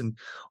anxious?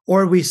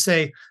 Or we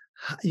say,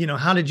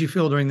 how did you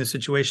feel during the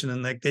situation?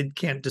 And they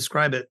can't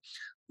describe it.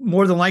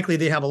 More than likely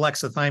they have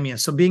alexithymia.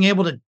 So being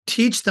able to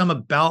teach them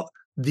about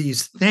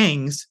these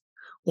things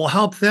will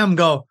help them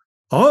go,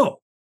 oh,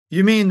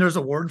 you mean there's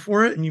a word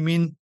for it? And you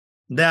mean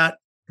that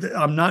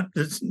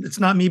it's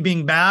not me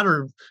being bad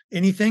or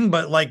anything,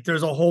 but like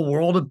there's a whole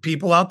world of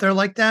people out there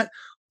like that.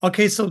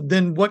 Okay, so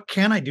then what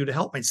can I do to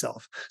help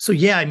myself? So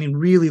yeah,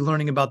 really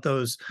learning about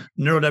those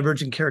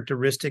neurodivergent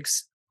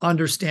characteristics,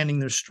 understanding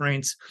their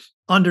strengths,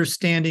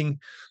 understanding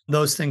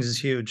those things is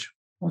huge.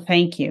 Well,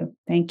 thank you.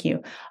 Thank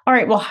you. All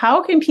right. Well,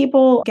 how can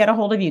people get a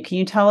hold of you? Can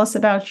you tell us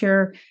about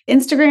your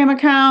Instagram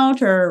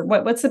account, or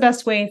what's the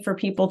best way for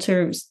people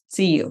to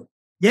see you?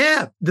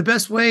 Yeah, the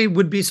best way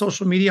would be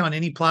social media on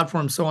any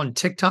platform. So on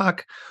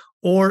TikTok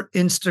or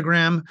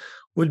Instagram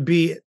would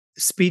be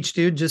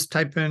SpeechDude. Just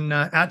type in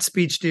at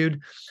SpeechDude.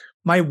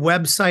 My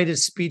website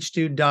is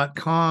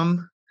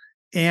speechdude.com.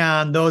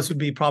 And those would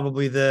be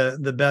probably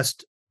the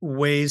best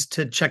ways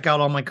to check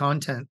out all my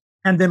content.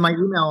 And then my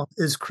email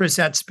is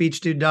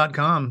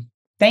chris@speechdude.com.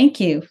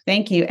 Thank you.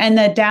 Thank you. And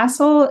the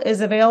DASL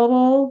is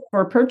available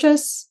for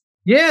purchase?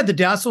 Yeah, the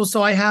DASL.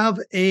 So I have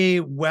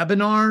a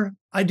webinar.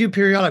 I do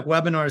periodic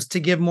webinars to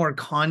give more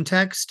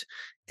context.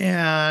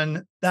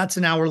 And that's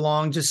an hour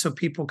long, just so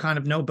people kind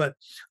of know. But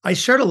I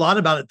shared a lot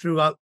about it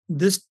throughout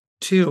this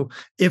too.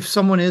 If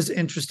someone is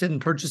interested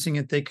in purchasing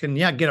it, they can,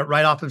 get it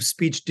right off of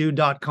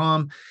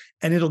speechdude.com.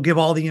 And it'll give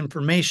all the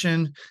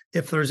information.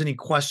 If there's any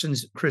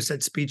questions,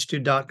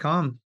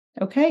 chris@speechdude.com.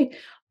 Okay.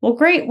 Well,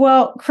 great.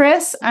 Well,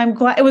 Chris, I'm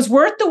glad it was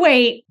worth the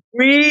wait.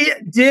 We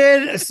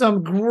did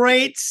some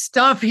great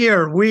stuff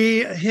here.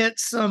 We hit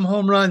some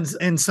home runs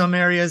in some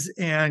areas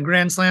and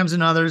grand slams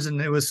in others.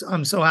 And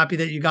I'm so happy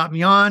that you got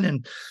me on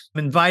and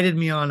invited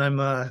me on.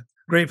 I'm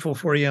grateful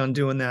for you on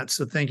doing that.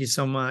 So thank you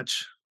so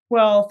much.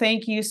 Well,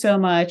 thank you so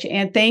much.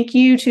 And thank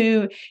you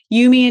to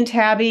Yumi and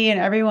Tabby and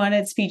everyone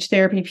at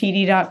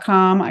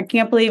speechtherapypd.com. I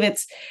can't believe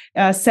it's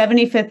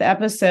 75th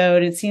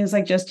episode. It seems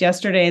like just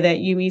yesterday that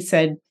Yumi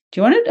said, do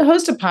you want to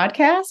host a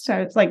podcast?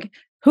 I was like,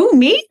 who,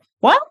 me?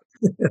 What?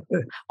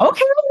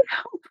 Okay.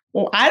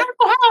 Well, I don't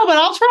know how, but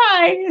I'll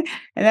try.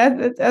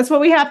 And that's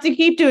what we have to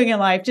keep doing in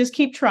life. Just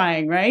keep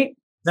trying, right?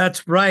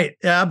 That's right.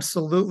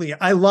 Absolutely.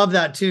 I love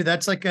that too.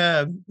 That's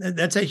a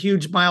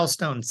huge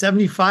milestone.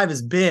 75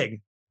 is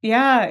big.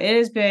 Yeah, it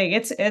is big.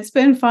 It's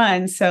been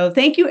fun. So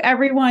thank you,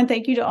 everyone.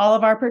 Thank you to all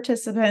of our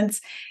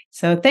participants.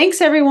 So thanks,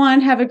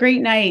 everyone. Have a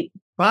great night.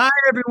 Bye,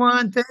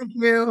 everyone. Thank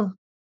you.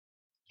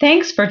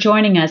 Thanks for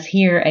joining us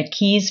here at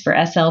Keys for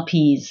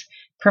SLPs,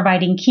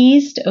 providing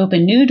keys to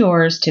open new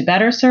doors to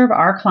better serve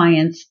our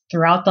clients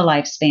throughout the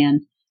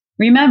lifespan.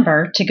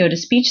 Remember to go to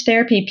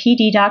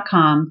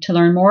speechtherapypd.com to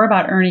learn more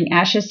about earning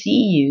ASHA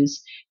CEUs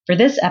for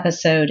this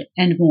episode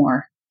and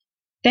more.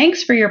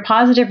 Thanks for your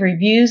positive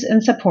reviews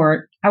and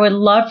support. I would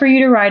love for you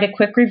to write a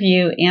quick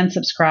review and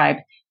subscribe.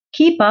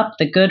 Keep up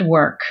the good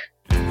work.